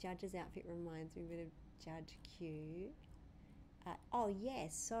 The judge's outfit reminds me a bit of Judge Q. Oh,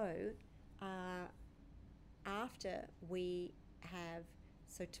 yes. So, after we have...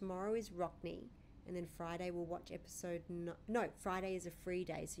 So, tomorrow is Rockney. And then Friday we'll watch episode... No, Friday is a free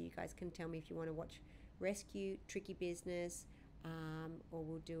day. So, you guys can tell me if you want to watch Rescue, Tricky Business, or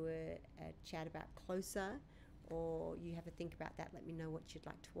we'll do a chat about Closer, or you have a think about that. Let me know what you'd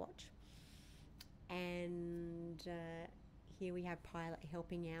like to watch. And here we have Pilot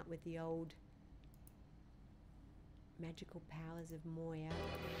helping out with the old magical powers of Moya.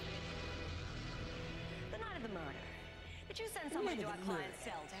 The night of the murder. Did you send somebody to our client's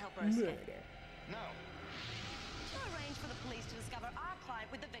cell to help her escape? No. Did you arrange for the police to discover our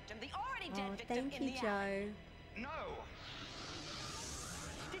client with the victim, the already dead victim thank in you, the Joe. alley? No.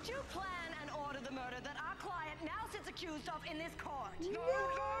 Did you plan and order the murder that our client now sits accused of in this court? No.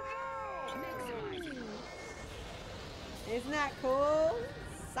 Isn't that cool?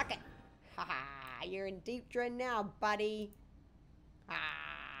 Suck it. Ha ha. You're in deep dread now, buddy. Ah.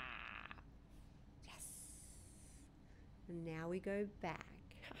 Yes. And now we go back.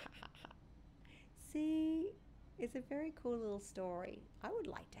 See? It's a very cool little story. I would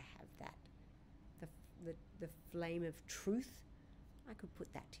like to have that. The flame of truth. I could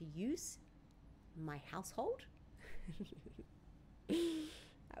put that to use in my household. That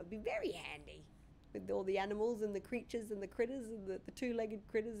would be very handy. With all the animals and the creatures and the critters and the two-legged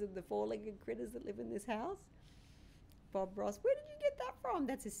critters and the four-legged critters that live in this house. Bob Ross, where did you get that from?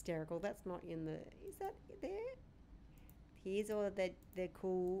 That's hysterical. That's not in the... Is that there? Here's all the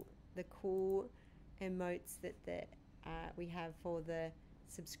cool emotes that we have for the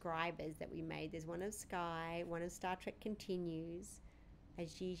subscribers that we made. There's one of Sky, one of Star Trek Continues, a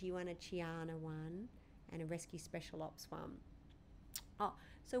Gigi one, a Chiana one, and a Rescue Special Ops one. Oh,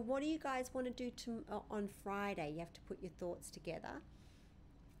 so what do you guys want to do on Friday? You have to put your thoughts together.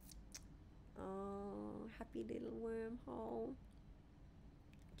 Oh, happy little wormhole.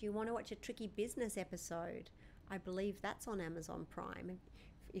 Do you want to watch a Tricky Business episode? I believe that's on Amazon Prime.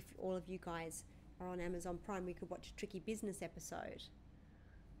 If all of you guys are on Amazon Prime, we could watch a Tricky Business episode.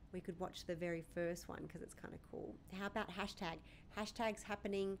 We could watch the very first one because it's kind of cool. How about hashtag? Hashtag's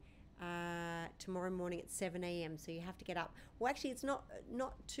happening tomorrow morning at 7 a.m. So you have to get up. Well, actually, it's not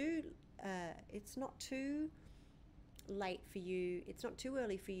too late for you. It's not too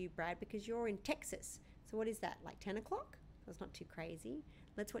early for you, Brad, because you're in Texas. So what is that, like 10 o'clock? That's not too crazy.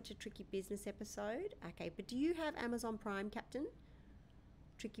 Let's watch a Tricky Business episode. Okay, but do you have Amazon Prime, Captain?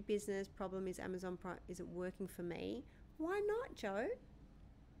 Tricky Business problem is Amazon Prime isn't working for me. Why not, Joe?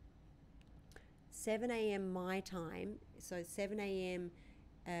 7 a.m. my time, so 7 a.m.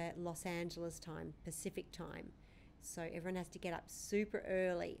 Los Angeles time, Pacific time. So everyone has to get up super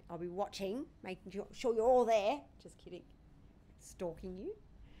early. I'll be watching, making sure you're all there. Just kidding. Stalking you.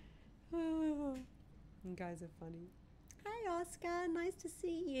 You guys are funny. Hey, Oscar. Nice to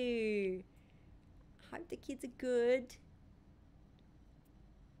see you. Hope the kids are good.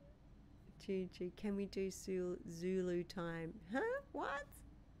 Gigi, can we do Zulu time? Huh? What?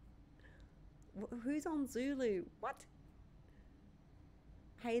 Who's on Zulu? What?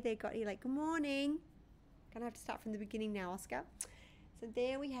 Hey there, Gotti. Like, good morning. Gonna have to start from the beginning now, Oscar. So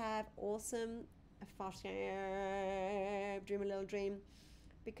there we have awesome Farscape, Dream a Little Dream.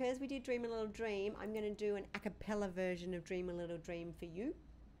 Because we did Dream a Little Dream, I'm going to do an a cappella version of Dream a Little Dream for you.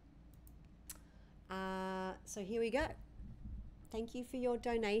 So here we go. Thank you for your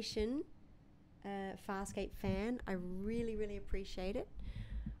donation, Farscape fan. I really, really appreciate it.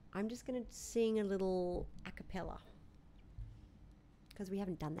 I'm just going to sing a little a cappella because we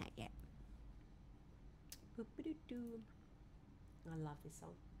haven't done that yet. I love this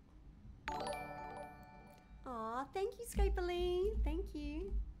song. Aw, thank you, Scopaline. Thank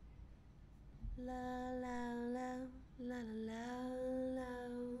you. La la la la la la.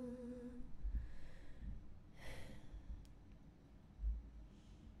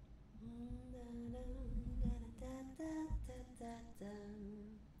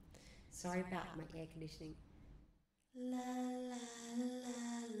 Sorry about my air conditioning. La la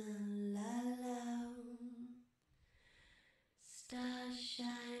la la la la. Stars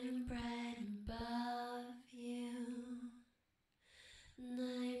shining bright above you.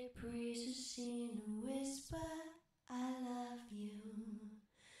 Night breezes seem to whisper, I love you.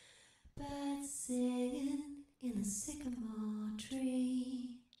 Birds singing in a sycamore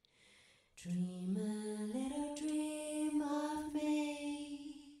tree. Dream a little dream of me.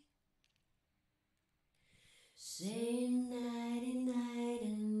 Say nighty night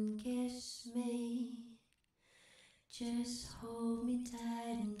and kiss me. Just hold me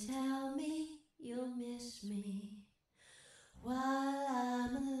tight and tell me you'll miss me. While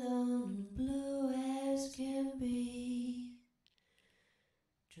I'm alone and blue as can be.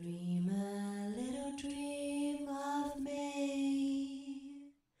 Dream a little dream of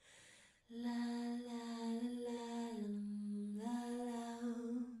me. La la la la la la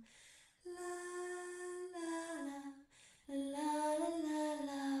la la la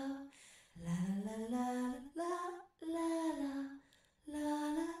la la la.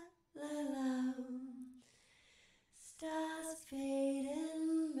 Stars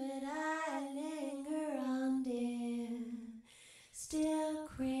fading, but I linger on, dear. Still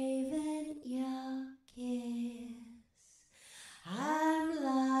craving your kiss. I'm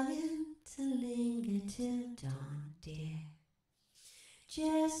longing to linger till dawn, dear.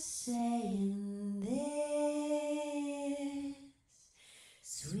 Just saying this.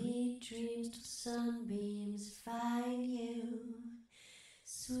 Sweet dreams till sunbeams find you.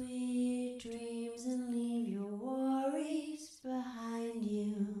 Sweet dreams and leave your worries behind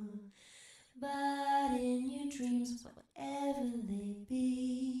you. But in your dreams, whatever they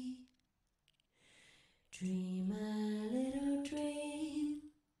be, dream a little dream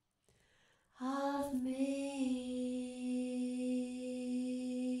of me.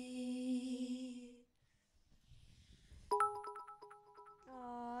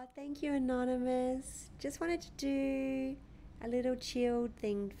 Oh, thank you, Anonymous. Just wanted to do a little chilled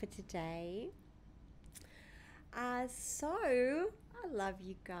thing for today. So I love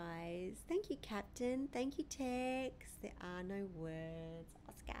you guys. Thank you, Captain. Thank you, Tex. There are no words.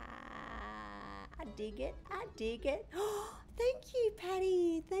 Oscar. I dig it. I dig it. Oh, thank you,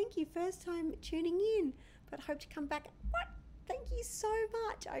 Patty. Thank you. First time tuning in, but hope to come back. What? Thank you so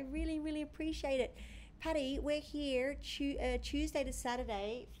much. I really, really appreciate it. Patty, we're here Tuesday to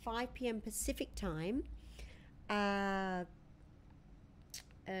Saturday, 5 p.m. Pacific time. 5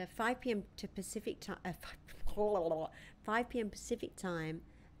 p.m. to Pacific time. 5 p.m. Pacific time.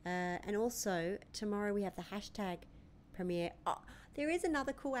 And also, tomorrow we have the hashtag premiere. Oh, there is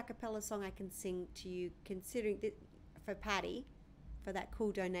another cool a cappella song I can sing to you, considering that for Patty, for that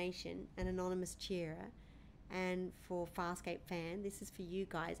cool donation, an anonymous cheerer, and for Farscape fan. This is for you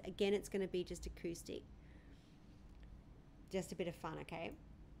guys. Again, it's going to be just acoustic. Just a bit of fun, okay?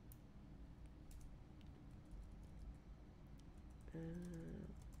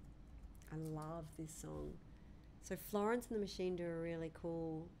 I love this song. So Florence and the Machine do a really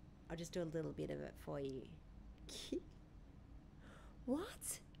cool... I'll just do a little bit of it for you.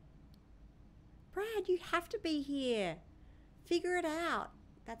 What? Brad, you have to be here. Figure it out.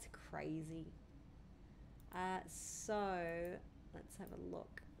 That's crazy. So, let's have a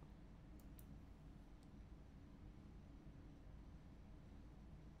look.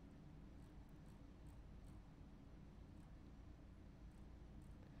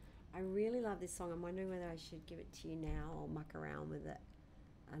 I really love this song. I'm wondering whether I should give it to you now or muck around with it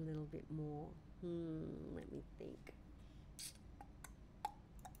a little bit more. Let me think.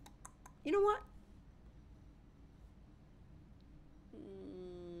 You know what?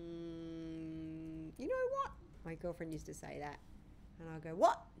 You know what? My girlfriend used to say that. And I'll go,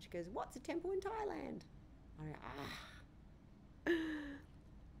 what? She goes, what's a temple in Thailand? I go, ah.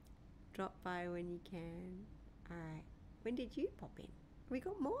 Drop by when you can. All right. When did you pop in? We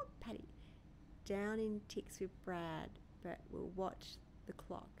got more, Patty. Down in ticks with Brad, but we'll watch the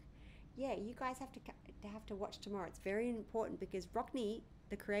clock. Yeah, you guys have to watch tomorrow. It's very important because Rockney,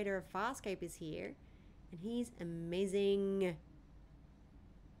 the creator of Farscape, is here, and he's amazing.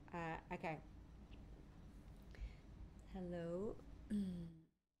 Okay. Hello. Again,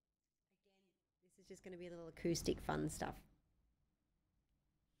 this is just going to be a little acoustic fun stuff.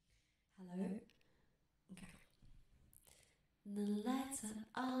 Hello. Okay. The lights are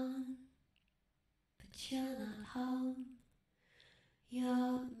on, but you're not home.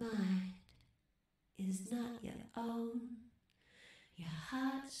 Your mind is not your own. Your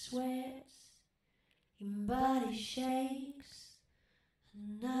heart sweats, your body shakes.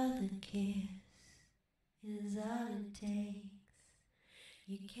 Another kiss is all it takes.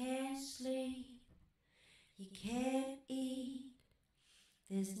 You can't sleep, you can't eat.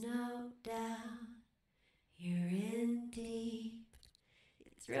 There's no doubt you're in deep.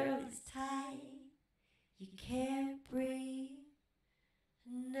 Your throat is tight, you can't breathe.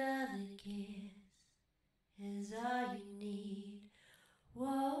 Another kiss is all you need.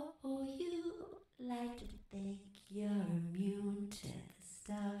 Whoa, you like to think you're immune to the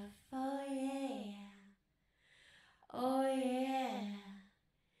stuff. Oh yeah, oh yeah.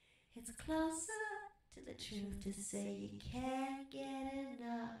 It's closer to the truth to say you can't get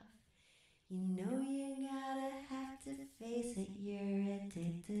enough. You know you gotta have to face it, you're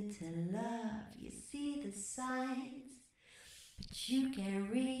addicted to love. You see the signs, but you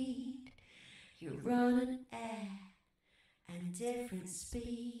can't read. You're running at a different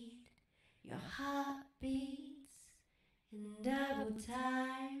speed. Your heart beats in double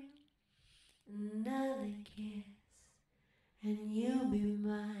time. Another kiss and you'll be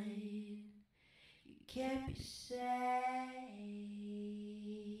mine. You can't be safe.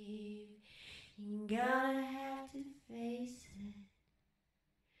 You gotta have to face it.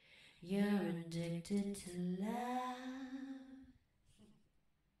 You're addicted to love.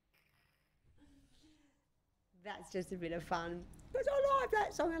 That's just a bit of fun. Because I like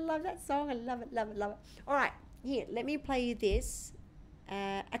that song. I love that song. I love it, love it, love it. All right, here, let me play you this.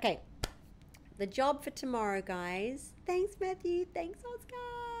 Okay, the job for tomorrow, guys. Thanks, Matthew. Thanks, Oscar.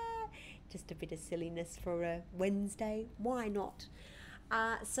 Just a bit of silliness for a Wednesday. Why not?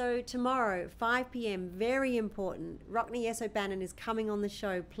 So tomorrow, 5 p.m, very important. Rockney S. O'Bannon is coming on the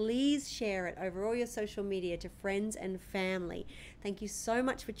show. Please share it over all your social media to friends and family. Thank you so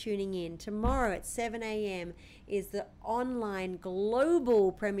much for tuning in. Tomorrow at 7 a.m. is the online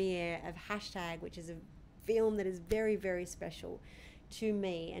global premiere of Hashtag, which is a film that is very, very special to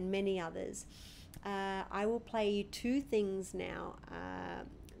me and many others. I will play you two things now.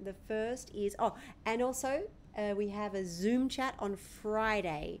 The first is, and also we have a Zoom chat on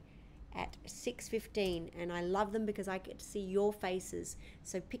Friday at 6:15, and I love them because I get to see your faces.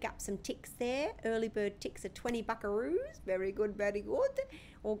 So pick up some ticks there. Early bird ticks are 20 buckaroos. Very good, very good.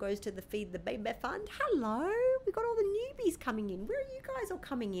 All goes to the Feed the Baby Fund. Hello, we got all the newbies coming in. Where are you guys all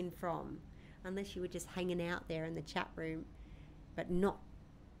coming in from? Unless you were just hanging out there in the chat room, but not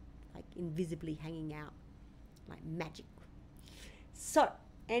like invisibly hanging out like magic. So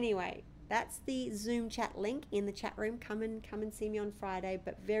anyway, that's the Zoom chat link in the chat room. Come and see me on Friday.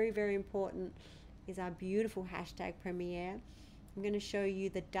 But very, very important is our beautiful Hashtag premiere. I'm going to show you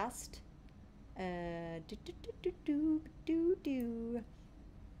the dust. The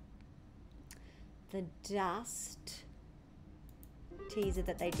dust teaser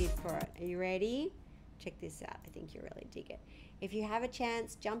that they did for it. Are you ready? Check this out. I think you'll really dig it. If you have a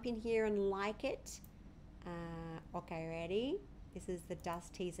chance, jump in here and like it. Okay, ready? This is the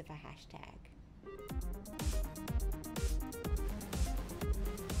dust teaser for Hashtag.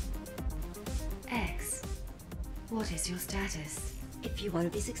 X, what is your status? If you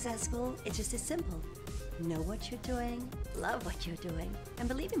want to be successful, it's just as simple. Know what you're doing, love what you're doing, and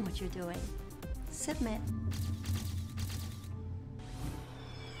believe in what you're doing. Submit.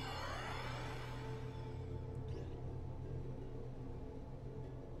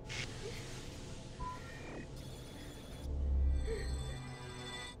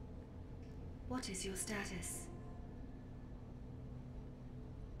 What is your status?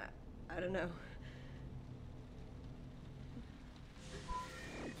 I don't know.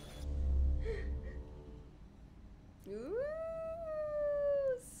 Ooh,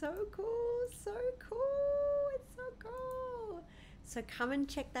 so cool, so cool. It's so cool. So come and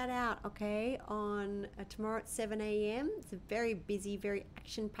check that out, okay, on tomorrow at 7 a.m. It's a very busy, very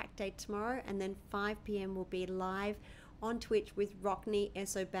action-packed day tomorrow. And then 5 p.m. will be live on Twitch with Rockney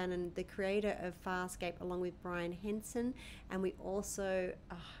S. O'Bannon, the creator of Farscape, along with Brian Henson. And we also,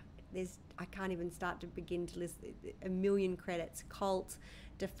 I can't even start to begin to list a million credits. Cult,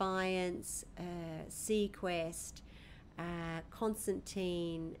 Defiance, Sequest,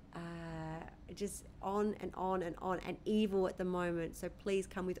 Constantine, just on and on and on, and Evil at the moment. So please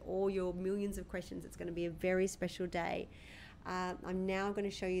come with all your millions of questions. It's going to be a very special day. I'm now going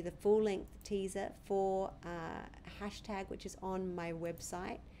to show you the full-length teaser for Hashtag, which is on my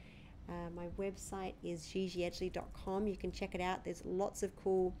website. My website is gigiedgley.com. You can check it out. There's lots of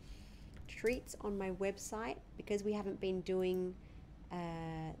cool treats on my website. Because we haven't been doing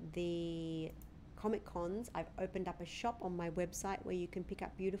the Comic Cons, I've opened up a shop on my website where you can pick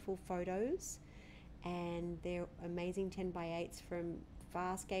up beautiful photos and they're amazing 10x8s from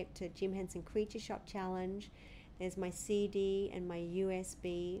Farscape to Jim Henson Creature Shop Challenge. There's my CD and my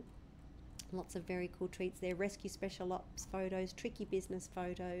USB. Lots of very cool treats there. Rescue Special Ops photos, Tricky Business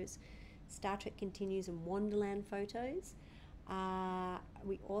photos, Star Trek Continues and Wonderland photos.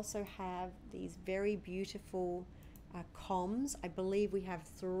 We also have these very beautiful comms. I believe we have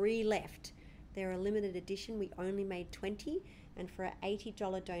 3 left. They're a limited edition. We only made 20, and for an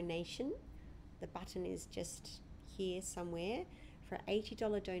 $80 donation, the button is just here somewhere. For an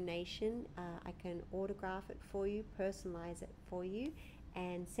 $80 donation, I can autograph it for you, personalize it for you,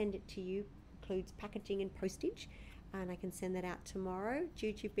 and send it to you. Includes packaging and postage, and I can send that out tomorrow.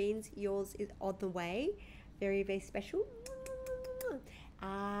 Juju Beans, yours is on the way. Very, very special.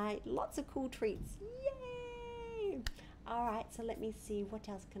 Lots of cool treats. Yay! All right, so let me see, what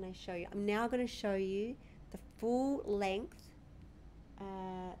else can I show you? I'm now going to show you the full length,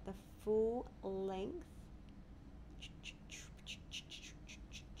 and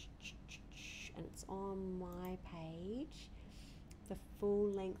it's on my page. The full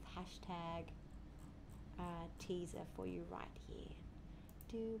length hashtag teaser for you right here.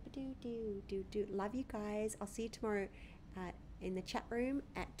 Do. Love you guys. I'll see you tomorrow in the chat room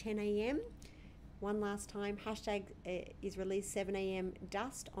at 10 a.m. One last time, hashtag is released 7 a.m.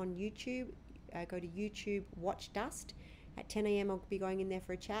 Dust on YouTube. Go to YouTube, watch Dust. At 10 a.m. I'll be going in there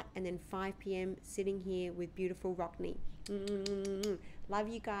for a chat, and then 5 p.m. sitting here with beautiful Rockney. Love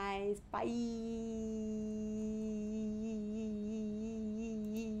you guys. Bye.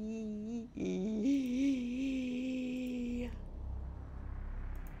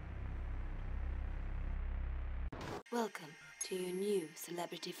 Welcome to your new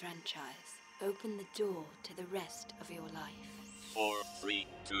celebrity franchise. Open the door to the rest of your life. 4, 3,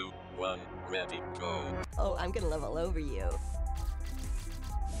 2, 1, ready, go. Oh, I'm gonna love all over you.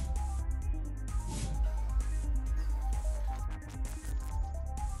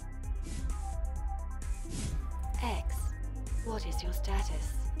 X, what is your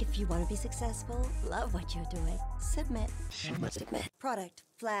status? If you want to be successful, love what you're doing, submit. Submit. Product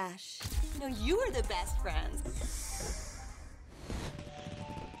flash. No, you are the best friends.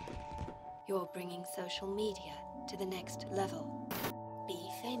 You're bringing social media to the next level. Be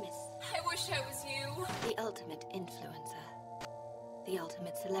famous. I wish I was you. The ultimate influencer. The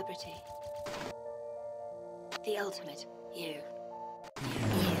ultimate celebrity. The ultimate you.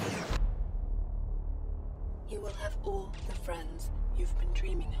 You will have all the friends you've been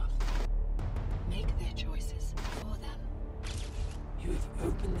dreaming of. Make their choices for them. You have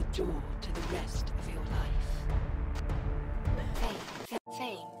opened the door to the rest of your life.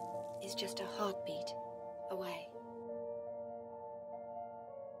 Fame is just a heartbeat away.